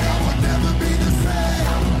 And I will never be the same.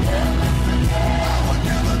 I will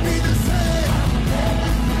never be the same.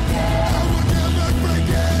 I will never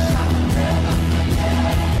forget.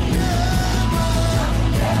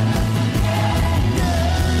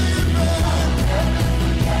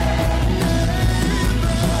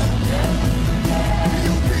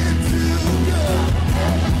 You've been too good.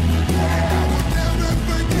 And I will never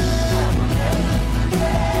forget.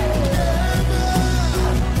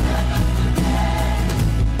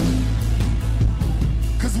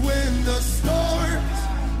 Cause when the storm's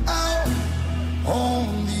out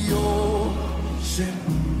on the ocean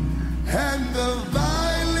and the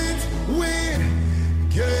violent wind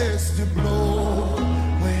gets to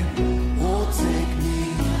blowing, oh, take me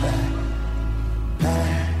back,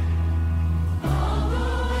 back.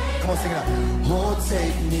 Come on, sing it out. Oh,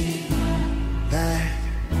 take me back,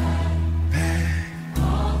 back.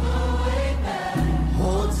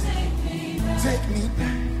 Oh, take me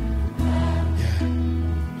back. Yeah.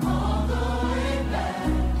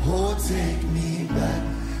 Oh, take me back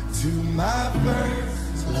to my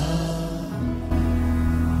first love.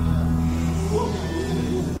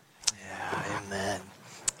 Yeah, amen.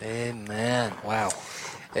 Amen. Wow.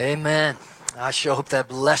 Amen. I sure hope that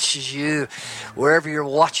blesses you wherever you're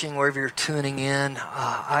watching, wherever you're tuning in.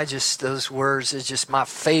 Those words, it's just my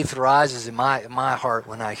faith rises in my heart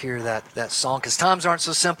when I hear that song, because times aren't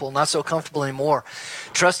so simple, not so comfortable anymore.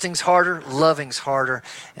 Trusting's harder, loving's harder,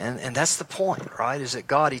 and that's the point, right? Is that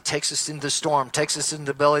God, He takes us into the storm, takes us into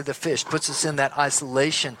the belly of the fish, puts us in that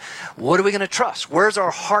isolation. What are we going to trust? Where's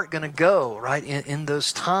our heart going to go, right, in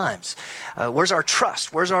those times? Where's our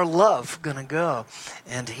trust? Where's our love going to go?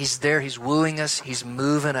 And He's there, He's wooing us, He's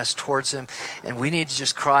moving us towards Him, and we need to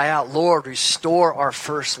just cry out, Lord, restore our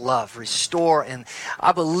first love, restore. And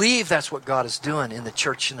I believe that's what God is doing in the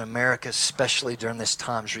church in America, especially during this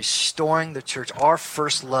time, is restoring the church, our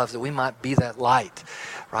first love, that we might be that light,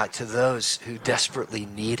 right, to those who desperately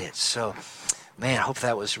need it. So, man, I hope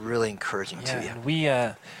that was really encouraging to you. And we,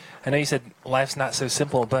 I know you said life's not so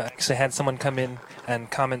simple, but I actually had someone come in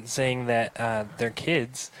and comment saying that their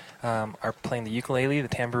kids are playing the ukulele, the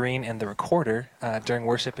tambourine, and the recorder during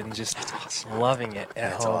worship, and just loving it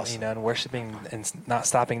at home, awesome. and worshiping and not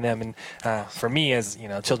stopping them. And for me, as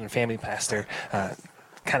children family pastor,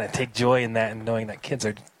 kind of take joy in that, and knowing that kids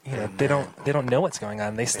are, they don't know what's going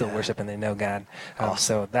on, they still worship and they know God.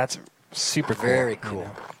 So that's super cool. Very cool.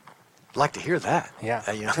 I'd like to hear that. Yeah.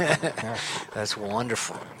 That's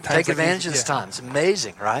wonderful. Times Take like advantage of these, this time. It's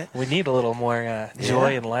amazing, right? We need a little more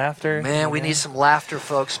joy and laughter. Man, we need some laughter,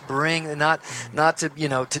 folks. Bring not to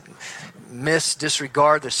to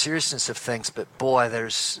disregard the seriousness of things, but boy,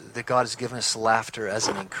 that God has given us laughter as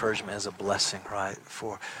an encouragement, as a blessing, right?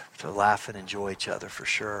 To laugh and enjoy each other for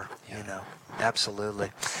sure.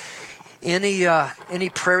 Absolutely. Any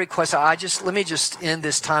prayer requests? Let me just end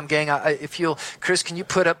this time, gang. If you'll, Chris, can you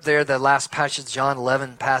put up there the last passage, John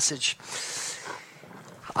 11 passage?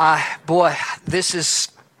 This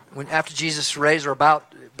is when after Jesus raised, or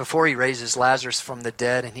before He raises Lazarus from the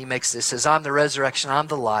dead, and He makes this, says, I'm the resurrection, I'm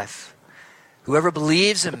the life. Whoever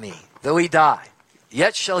believes in me, though he die,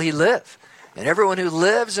 yet shall he live. And everyone who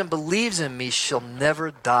lives and believes in me shall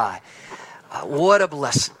never die. What a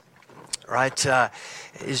blessing, right?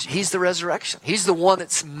 He's the resurrection. He's the one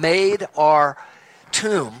that's made our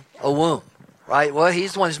tomb a womb, right? Well,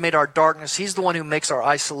 he's the one who's made our darkness. He's the one who makes our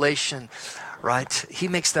isolation, right? He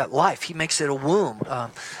makes that life. He makes it a womb.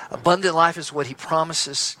 Abundant life is what he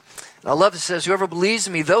promises. And I love it says, whoever believes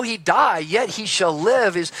in me, though he die, yet he shall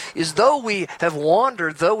live, is though we have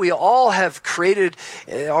wandered, though we all have created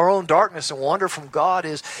our own darkness and wander from God,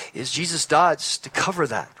 is Jesus died to cover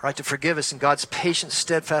that, right? To forgive us, and God's patient,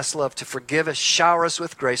 steadfast love to forgive us, shower us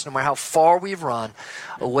with grace, no matter how far we've run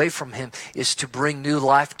away from him, is to bring new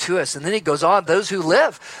life to us. And then he goes on, those who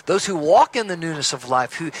live, those who walk in the newness of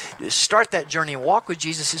life, who start that journey and walk with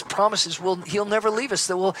Jesus, his promises he'll never leave us,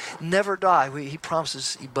 that we'll never die. He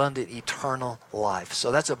promises abundant, eternal life.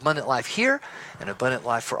 So that's abundant life here and abundant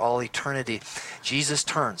life for all eternity. Jesus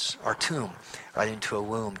turns our tomb right into a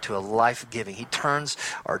womb, to a life-giving. He turns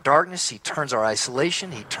our darkness, he turns our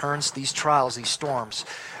isolation, he turns these trials, these storms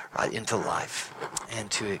right into life, and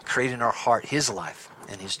to create in our heart his life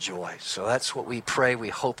and his joy. So that's what we pray. We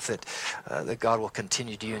hope that God will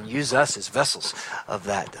continue to use us as vessels of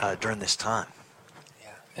that during this time.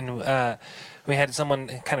 And we had someone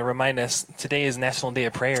kind of remind us today is National Day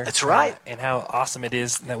of Prayer. That's right. And how awesome it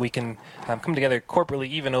is that we can come together corporately,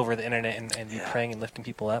 even over the internet, and be praying and lifting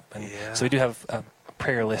people up. And so we do have a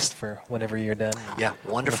prayer list for whenever you're done. Yeah,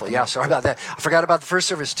 wonderful. Yeah, sorry about that. I forgot about the first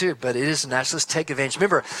service too, but it is national. Let's take advantage.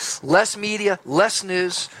 Remember, less media, less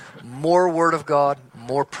news, more Word of God,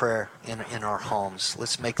 more prayer in our homes.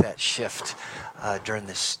 Let's make that shift during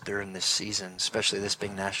this season, especially this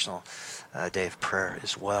being National Day of Prayer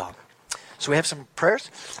as well. So we have some prayers?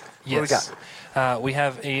 Yes. What do we got? We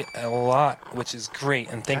have a lot, which is great,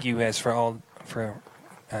 and thank you guys for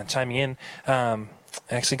chiming in. I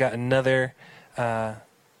actually got another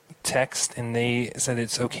text, and they said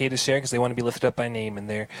it's okay to share because they want to be lifted up by name, and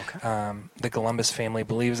they're the Columbus family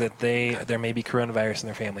believes that there may be coronavirus in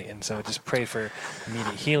their family, and so just pray for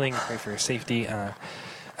immediate healing, pray for safety,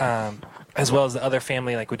 as well as the other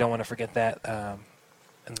family. Like, we don't want to forget that.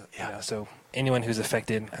 So anyone who's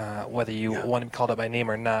affected, whether you want to be called up by name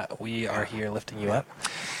or not, we are here lifting you up.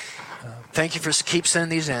 Thank you for keep sending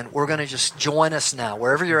these in. We're going to just join us now.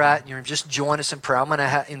 Wherever you're at, you're just join us in prayer. I'm going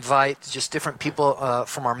to invite just different people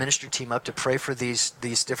from our ministry team up to pray for these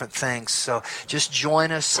different things. So just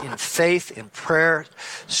join us in faith, in prayer,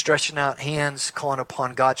 stretching out hands, calling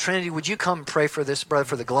upon God. Trinity, would you come and pray for this, brother,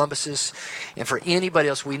 for the Columbuses, and for anybody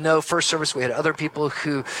else? We know first service we had other people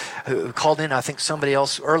who called in. I think somebody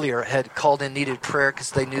else earlier had called in, needed prayer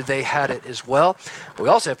because they knew they had it as well. But we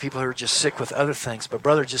also have people who are just sick with other things. But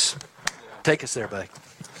brother, just take us there, buddy.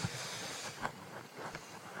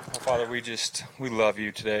 Well, Father, we love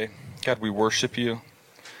you today. God, we worship you.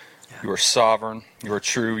 You are sovereign. You are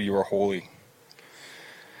true. You are holy.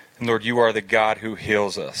 And Lord, you are the God who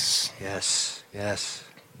heals us. Yes, yes.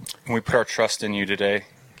 And we put our trust in you today.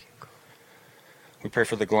 We pray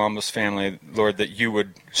for the Columbus family, Lord, that you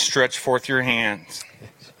would stretch forth your hands.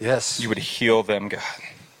 Yes. You would heal them, God.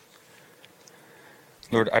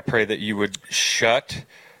 Lord, I pray that you would shut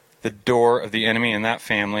the door of the enemy in that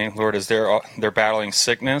family, Lord, as they're battling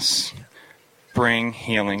sickness. Bring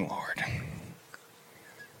healing, Lord.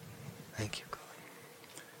 Thank you, God.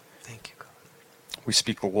 Thank you, God. We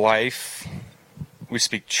speak life. We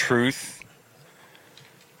speak truth.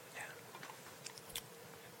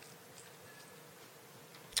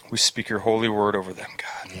 We speak your holy word over them,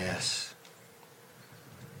 God. Yes.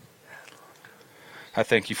 I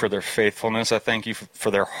thank you for their faithfulness. I thank you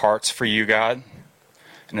for their hearts for you, God.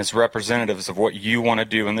 And as representatives of what you want to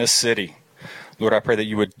do in this city, Lord, I pray that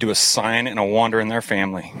you would do a sign and a wonder in their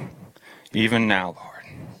family, even now, Lord.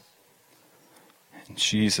 In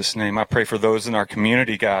Jesus' name, I pray for those in our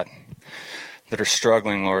community, God, that are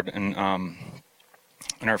struggling, Lord, and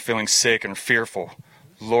are feeling sick and fearful.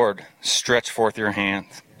 Lord, stretch forth your hand.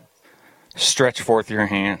 Stretch forth your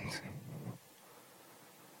hand.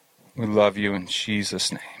 We love you in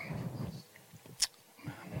Jesus' name.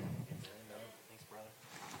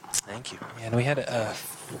 Thank you. And we had a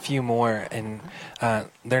few more, and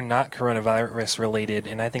they're not coronavirus related,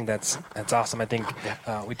 and I think that's awesome. I think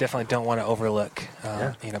we definitely don't want to overlook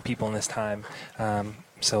people in this time.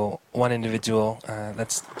 So one individual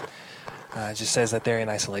that's just says that they're in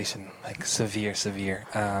isolation, like severe.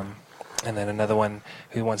 And then another one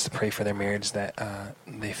who wants to pray for their marriage that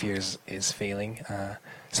they fear is failing,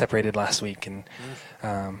 separated last week, and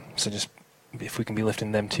so just if we can be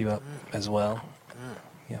lifting them two up as well.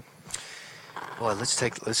 Boy,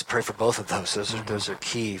 let's pray for both of those. Those are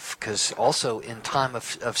key, because also in time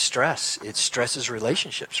of stress, it stresses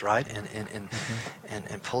relationships, right?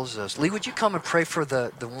 And pulls those. Lee, would you come and pray for the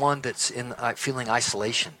one that's in feeling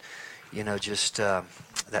isolation? just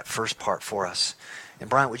that first part for us. And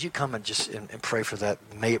Brian, would you come and just and pray for that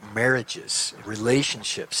marriages,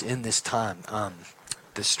 relationships in this time,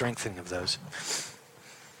 the strengthening of those?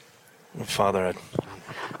 Father,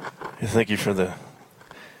 I thank you for the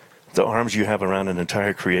arms you have around an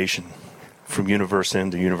entire creation, from universe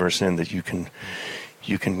end to universe end, that you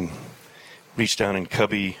can reach down and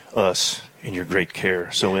cubby us in your great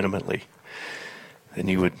care so intimately. And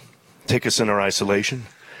you would take us in our isolation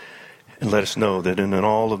and let us know that in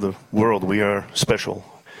all of the world we are special.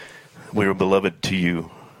 We are beloved to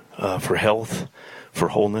you, for health, for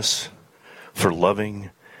wholeness, for loving,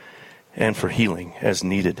 and for healing as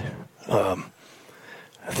needed. I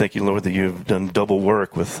thank you, Lord, that you've done double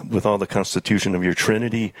work with all the constitution of your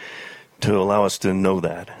Trinity to allow us to know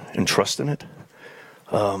that and trust in it,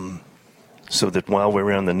 so that while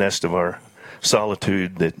we're in the nest of our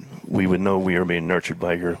solitude, that we would know we are being nurtured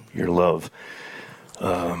by your love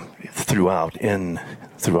through all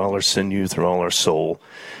our sinew, through all our soul.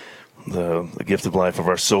 The gift of life of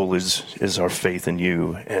our soul is our faith in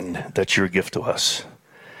you, and that's your gift to us.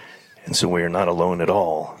 And so we are not alone at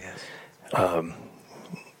all.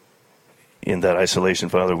 In that isolation,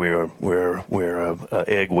 Father, we're an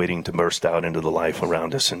egg waiting to burst out into the life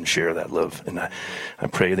around us and share that love. And I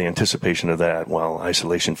pray the anticipation of that while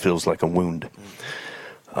isolation feels like a wound.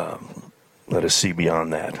 Let us see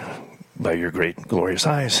beyond that by your great, glorious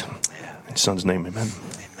eyes. In your Son's name, amen.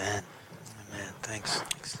 Amen. Amen. Thanks,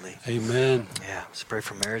 Lee. Amen. Yeah, let's pray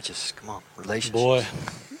for marriages. Come on, relationships. Boy,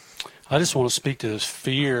 I just want to speak to this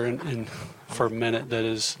fear and for a minute that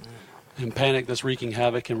is in panic that's wreaking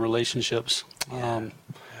havoc in relationships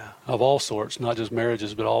of all sorts, not just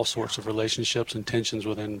marriages, but all sorts of relationships and tensions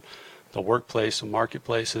within the workplace and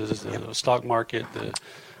marketplaces, the stock market,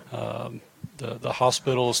 the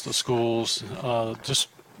hospitals, the schools, just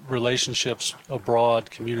relationships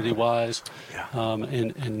abroad, community-wise,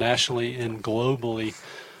 and nationally and globally.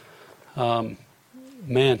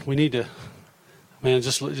 Man, we need to. Man,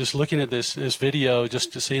 just looking at this video,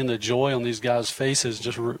 just to seeing the joy on these guys' faces,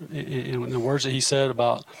 just in the words that he said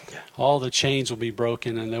about all the chains will be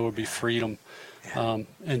broken and there will be freedom,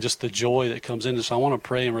 and just the joy that comes into. So I want to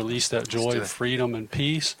pray and release that joy of freedom and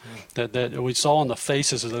peace that we saw on the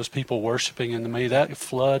faces of those people worshiping, and may that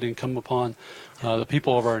flood and come upon the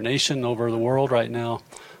people of our nation, over the world right now.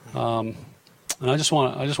 And I just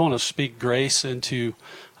want to speak grace into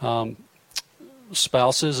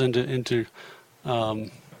spouses, into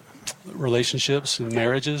relationships and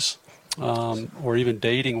marriages, or even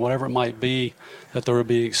dating, whatever it might be, that there would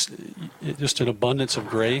be just an abundance of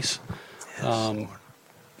grace. Man,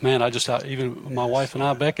 even my wife and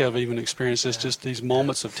I, Becca, have even experienced this, just these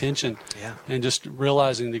moments of tension, and just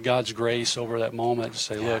realizing that God's grace over that moment, to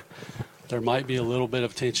say, look, there might be a little bit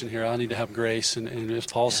of tension here. I need to have grace. And as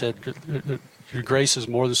Paul said, your grace is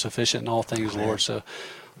more than sufficient in all things, Lord. So,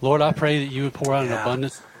 Lord, I pray that you would pour out an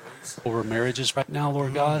abundance over marriages right now,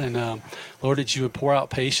 Lord God, and Lord, that you would pour out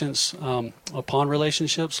patience upon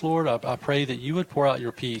relationships, Lord. I pray that you would pour out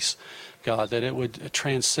your peace, God, that it would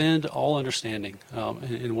transcend all understanding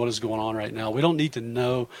in what is going on right now. We don't need to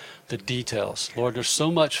know the details, Lord. There's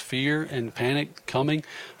so much fear and panic coming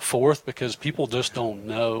forth because people just don't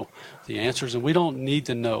know the answers, and we don't need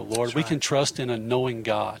to know, Lord. We can trust in a knowing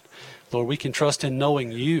God, Lord. We can trust in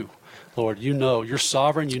knowing you. Lord, you know, you're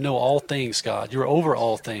sovereign, you know all things, God. You're over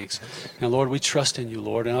all things. And Lord, we trust in you,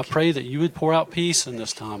 Lord. And I pray that you would pour out peace in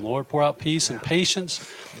this time, Lord. Pour out peace and patience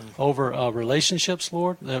over relationships,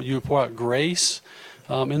 Lord. That you would pour out grace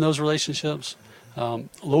in those relationships.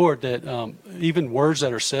 Lord, that even words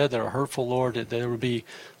that are said that are hurtful, Lord, that there would be,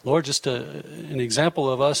 Lord, just an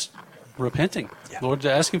example of us repenting. Lord,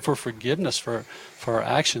 asking for forgiveness for our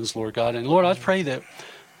actions, Lord God. And Lord, I pray that,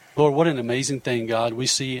 Lord, what an amazing thing, God, we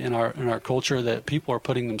see in our culture, that people are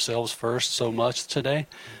putting themselves first so much today,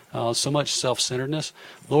 so much self-centeredness.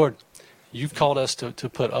 Lord, you've called us to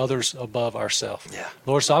put others above ourselves.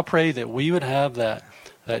 Lord, so I pray that we would have that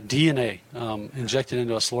DNA injected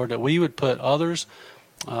into us, Lord, that we would put others,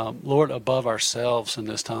 Lord, above ourselves in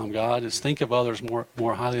this time, God. Is think of others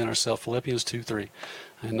more highly than ourselves, Philippians 2:3.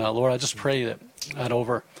 And Lord, I just pray that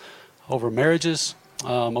over marriages,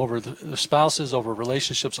 over the spouses, over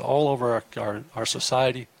relationships, all over our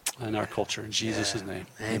society and our culture. In Jesus' name.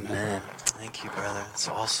 Amen. Thank you, brother. That's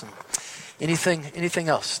awesome. Anything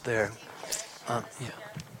else there?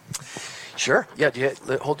 Sure. Yeah. Do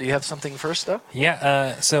you have something first, though?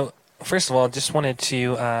 Yeah. So first of all, just wanted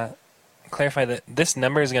to clarify that this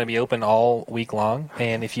number is going to be open all week long.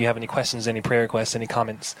 And if you have any questions, any prayer requests, any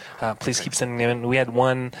comments, please keep sending them in. We had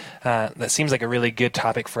one that seems like a really good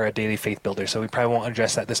topic for a daily faith builder, so we probably won't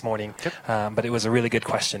address that this morning. But it was a really good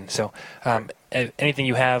question. So anything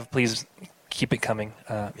you have, please keep it coming.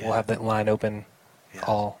 We'll have that line open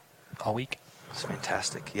all week. It's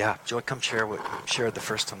fantastic. Yeah, Joy, come share what you shared the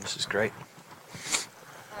first time. This is great.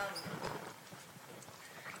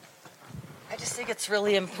 I just think it's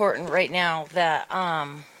really important right now that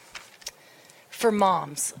for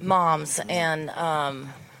moms, and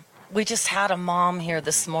we just had a mom here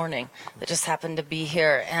this morning that just happened to be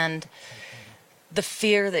here, and the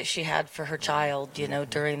fear that she had for her child,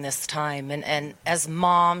 during this time, and as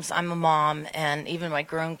moms, I'm a mom, and even my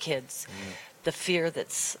grown kids, the fear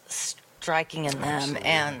that's striking in them. Absolutely.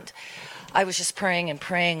 And I was just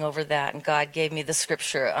praying over that, and God gave me the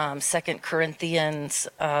scripture, 2 Corinthians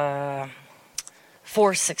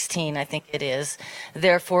 4:16, I think it is.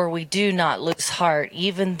 Therefore we do not lose heart,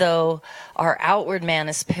 even though our outward man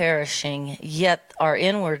is perishing, yet our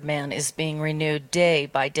inward man is being renewed day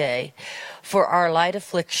by day. For our light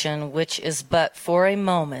affliction, which is but for a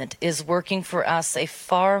moment, is working for us a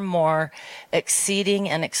far more exceeding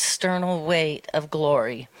and external weight of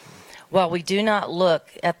glory. While we do not look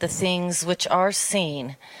at the things which are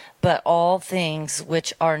seen, but all things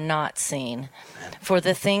which are not seen. For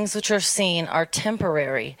the things which are seen are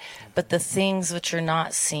temporary, but the things which are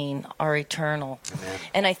not seen are eternal. Amen.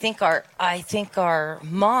 And I think our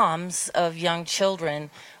moms of young children,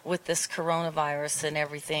 with this coronavirus and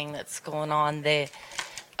everything that's going on, it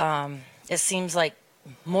seems like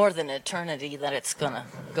more than eternity that it's going to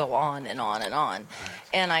go on and on and on.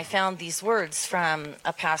 And I found these words from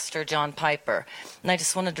a pastor, John Piper, and I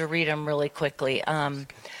just wanted to read them really quickly.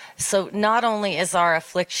 So not only is our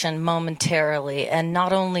affliction momentarily, and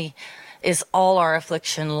not only is all our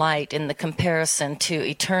affliction light in the comparison to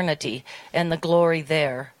eternity and the glory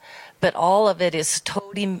there, but all of it is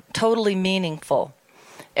totally meaningful.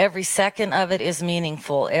 Every second of it is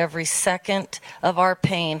meaningful. Every second of our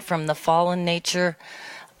pain from the fallen nature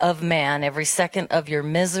of man, every second of your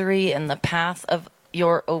misery and the path of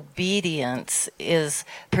your obedience is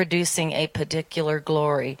producing a particular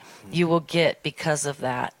glory you will get because of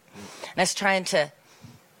that. And I was trying to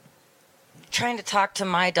talk to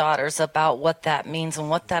my daughters about what that means and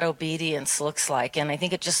what that obedience looks like. And I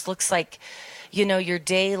think it just looks like, your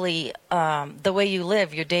daily, the way you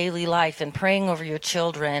live, your daily life, and praying over your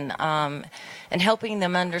children, and helping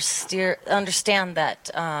them understand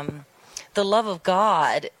that the love of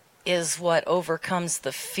God is what overcomes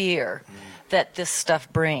the fear that this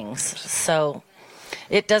stuff brings. So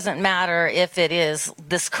it doesn't matter if it is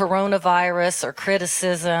this coronavirus or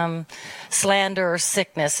criticism, slander or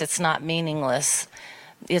sickness, it's not meaningless.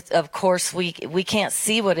 Of course, we can't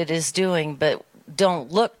see what it is doing, but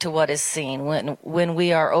don't look to what is seen. When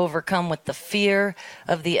we are overcome with the fear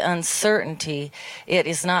of the uncertainty, it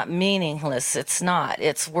is not meaningless. It's not.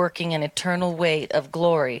 It's working an eternal weight of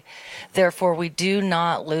glory. Therefore, we do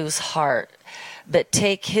not lose heart, but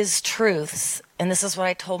take his truths. And this is what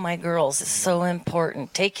I told my girls. It's so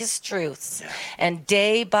important. Take his truths and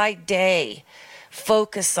day by day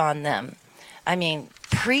focus on them. I mean,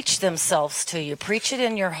 preach themselves to you. Preach it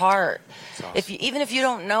in your heart. Awesome. Even if you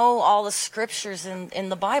don't know all the scriptures in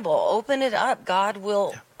the Bible, open it up. God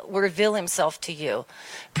will reveal himself to you.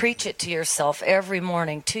 Preach it to yourself every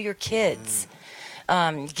morning, to your kids.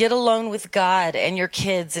 Get alone with God and your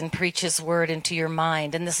kids and preach his word into your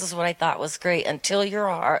mind. And this is what I thought was great. Until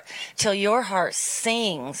your heart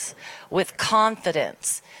sings with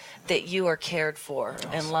confidence that you are cared for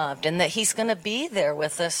and loved, and that he's going to be there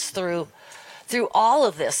with us through all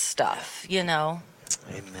of this stuff, Amen.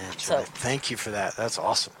 So thank you for that. That's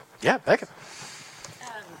awesome. Yeah, Becca.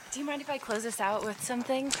 Do you mind if I close us out with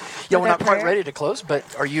something? Yeah, we're not quite ready to close, but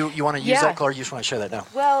you want to use that, or you just want to share that now?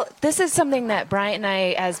 Well, this is something that Bryant and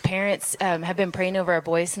I, as parents, have been praying over our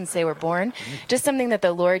boys since they were born. Just something that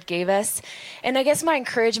the Lord gave us. And I guess my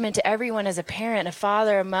encouragement to everyone as a parent, a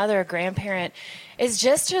father, a mother, a grandparent, is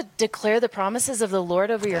just to declare the promises of the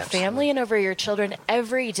Lord over your family and over your children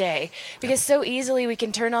every day. Because so easily we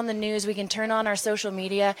can turn on the news, we can turn on our social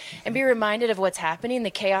media and be reminded of what's happening,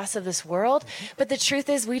 the chaos of this world. But the truth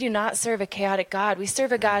is we do not serve a chaotic God. We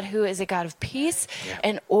serve a God who is a God of peace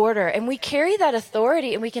and order. And we carry that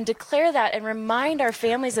authority, and we can declare that and remind our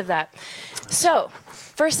families of that. So,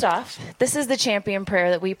 first off, this is the champion prayer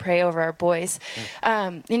that we pray over our boys.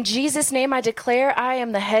 In Jesus' name, I declare I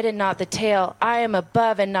am the head and not the tail. I am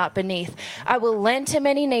above and not beneath. I will lend to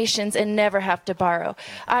many nations and never have to borrow.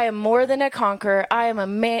 I am more than a conqueror. I am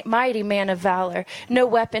a mighty man of valor. No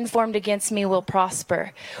weapon formed against me will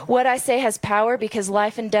prosper. What I say has power because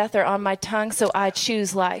life and death are on my tongue, so I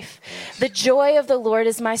choose life. The joy of the Lord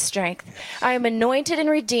is my strength. I am anointed and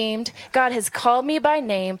redeemed. God has called me by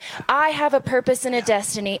name. I have a purpose and a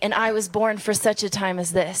destiny, and I was born for such a time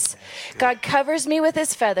as this. God covers me with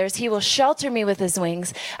his feathers. He will shelter me with his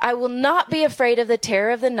wings. I will not be afraid of the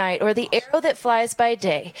terror of the night or the arrow that flies by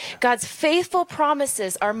day. God's faithful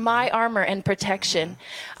promises are my armor and protection.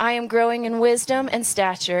 I am growing in wisdom and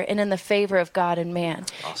stature and in the favor of God and man.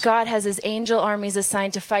 Awesome. God has his angel armies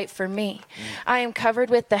assigned to fight for me. I am covered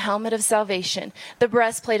with the helmet of salvation, the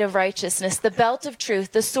breastplate of righteousness, the belt of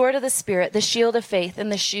truth, the sword of the Spirit, the shield of faith,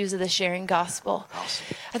 and the shoes of the sharing gospel. Awesome.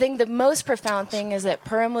 I think the most profound thing is that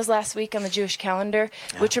Purim was last week on the Jewish calendar,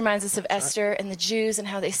 which reminds us of Esther and the Jews and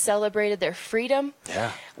how they celebrated their freedom.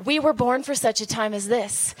 Yeah. We were born for such a time as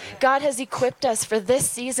this. God has equipped us for this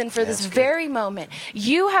season, for this very moment.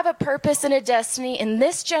 You have a purpose and a destiny in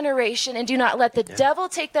this generation, and do not let the devil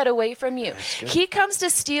take that away from you. He comes to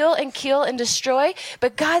steal and kill and destroy,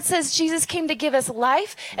 but God says Jesus came to give us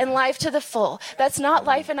life and life to the full. That's not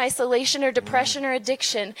life in isolation or depression or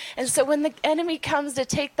addiction. And so when the enemy comes to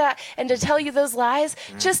take that and to tell you those lies,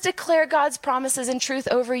 just declare God's promises and truth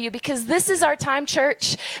over you, because this is our time,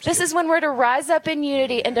 church. This is when we're to rise up in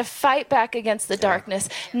unity and to fight back against the darkness,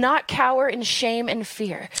 not cower in shame and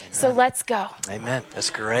fear. Amen. So let's go. Amen. That's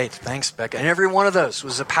great. Thanks, Becca. And every one of those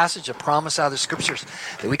was a passage, a promise out of the scriptures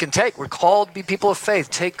that we can take. We're called to be people of faith.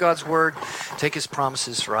 Take God's word, take his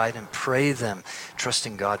promises, right, and pray them,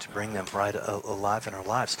 trusting God to bring them right alive in our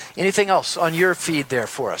lives. Anything else on your feed there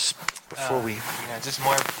for us before we... just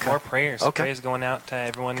more prayers. Okay. Prayers going out to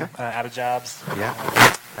everyone out of jobs.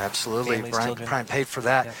 Yeah, absolutely. Families, Brian paid for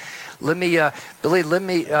that. Yeah. Let me, Billy,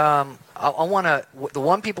 I want to, the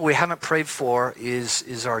one people we haven't prayed for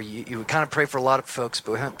is our, you kind of pray for a lot of folks,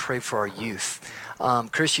 but we haven't prayed for our youth.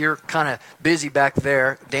 Chris, you're kind of busy back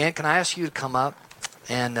there. Dan, can I ask you to come up?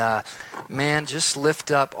 And, man, just lift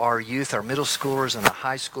up our youth, our middle schoolers and the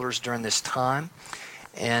high schoolers during this time.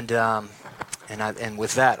 And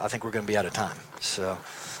with that, I think we're going to be out of time. So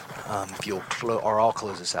if you'll, or I'll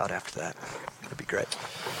close this out after that. That'd be great.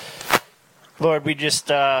 Lord, we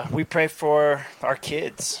just we pray for our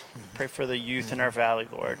kids, pray for the youth in our valley,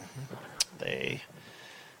 Lord. They,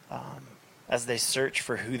 as they search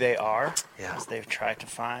for who they are, as they've tried to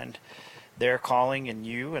find their calling in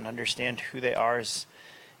you and understand who they are as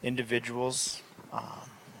individuals,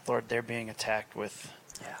 Lord, they're being attacked with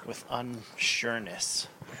unsureness,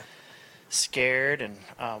 scared and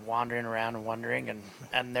wandering around and wondering,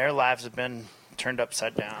 and their lives have been turned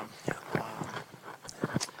upside down.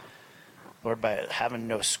 Lord, by having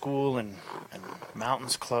no school and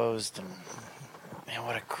mountains closed, and man,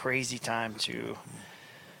 what a crazy time to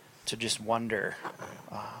just wonder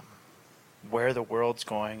where the world's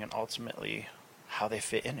going and ultimately how they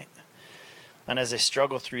fit in it. And as they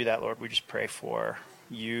struggle through that, Lord, we just pray for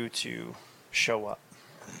you to show up.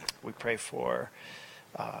 We pray for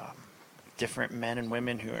different men and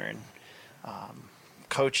women who are in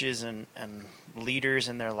coaches and leaders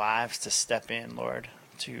in their lives to step in, Lord,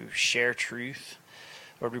 to share truth.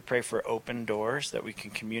 Lord, we pray for open doors that we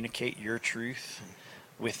can communicate your truth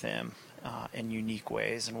with them in unique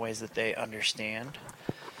ways, in ways that they understand.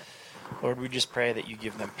 Lord, we just pray that you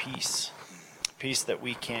give them peace that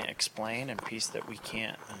we can't explain and peace that we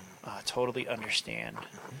can't totally understand.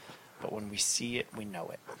 But when we see it, we know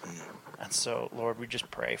it. And so, Lord, we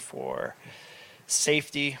just pray for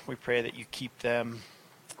safety. We pray that you keep them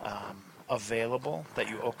available, that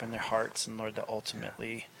you open their hearts, and Lord, that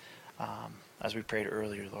ultimately, as we prayed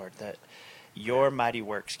earlier, Lord, that your mighty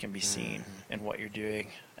works can be seen in what you're doing.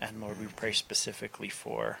 And Lord, we pray specifically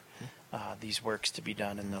for these works to be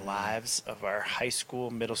done in the lives of our high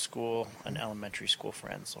school, middle school, and elementary school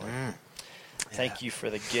friends, Lord. Thank you for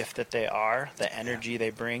the gift that they are, the energy they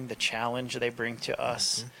bring, the challenge they bring to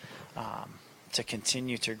us to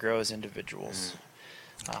continue to grow as individuals.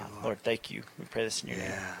 Lord, thank you. We pray this in your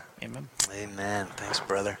name. Amen. Amen. Thanks,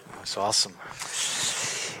 brother. That's awesome.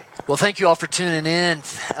 Well, thank you all for tuning in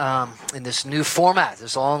this new format,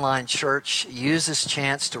 this online church. Use this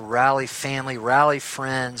chance to rally family, rally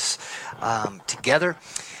friends together.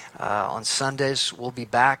 On Sundays, we'll be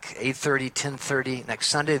back 8:30, 10:30 next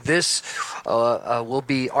Sunday. This will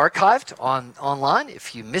be archived online.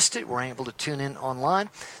 If you missed it, we're able to tune in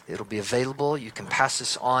online. It'll be available. You can pass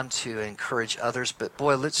this on to encourage others. But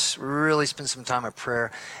boy, let's really spend some time in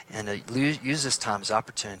prayer and use this time as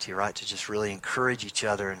opportunity, right, to just really encourage each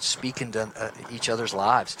other and speak into each other's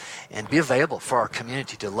lives and be available for our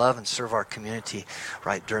community, to love and serve our community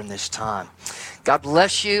right during this time. God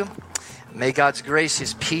bless you. May God's grace,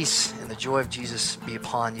 His peace, and the joy of Jesus be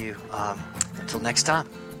upon you. Until next time.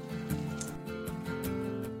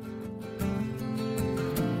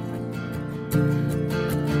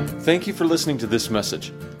 Thank you for listening to this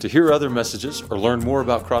message. To hear other messages or learn more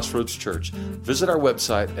about Crossroads Church, visit our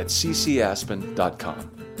website at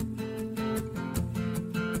ccaspen.com.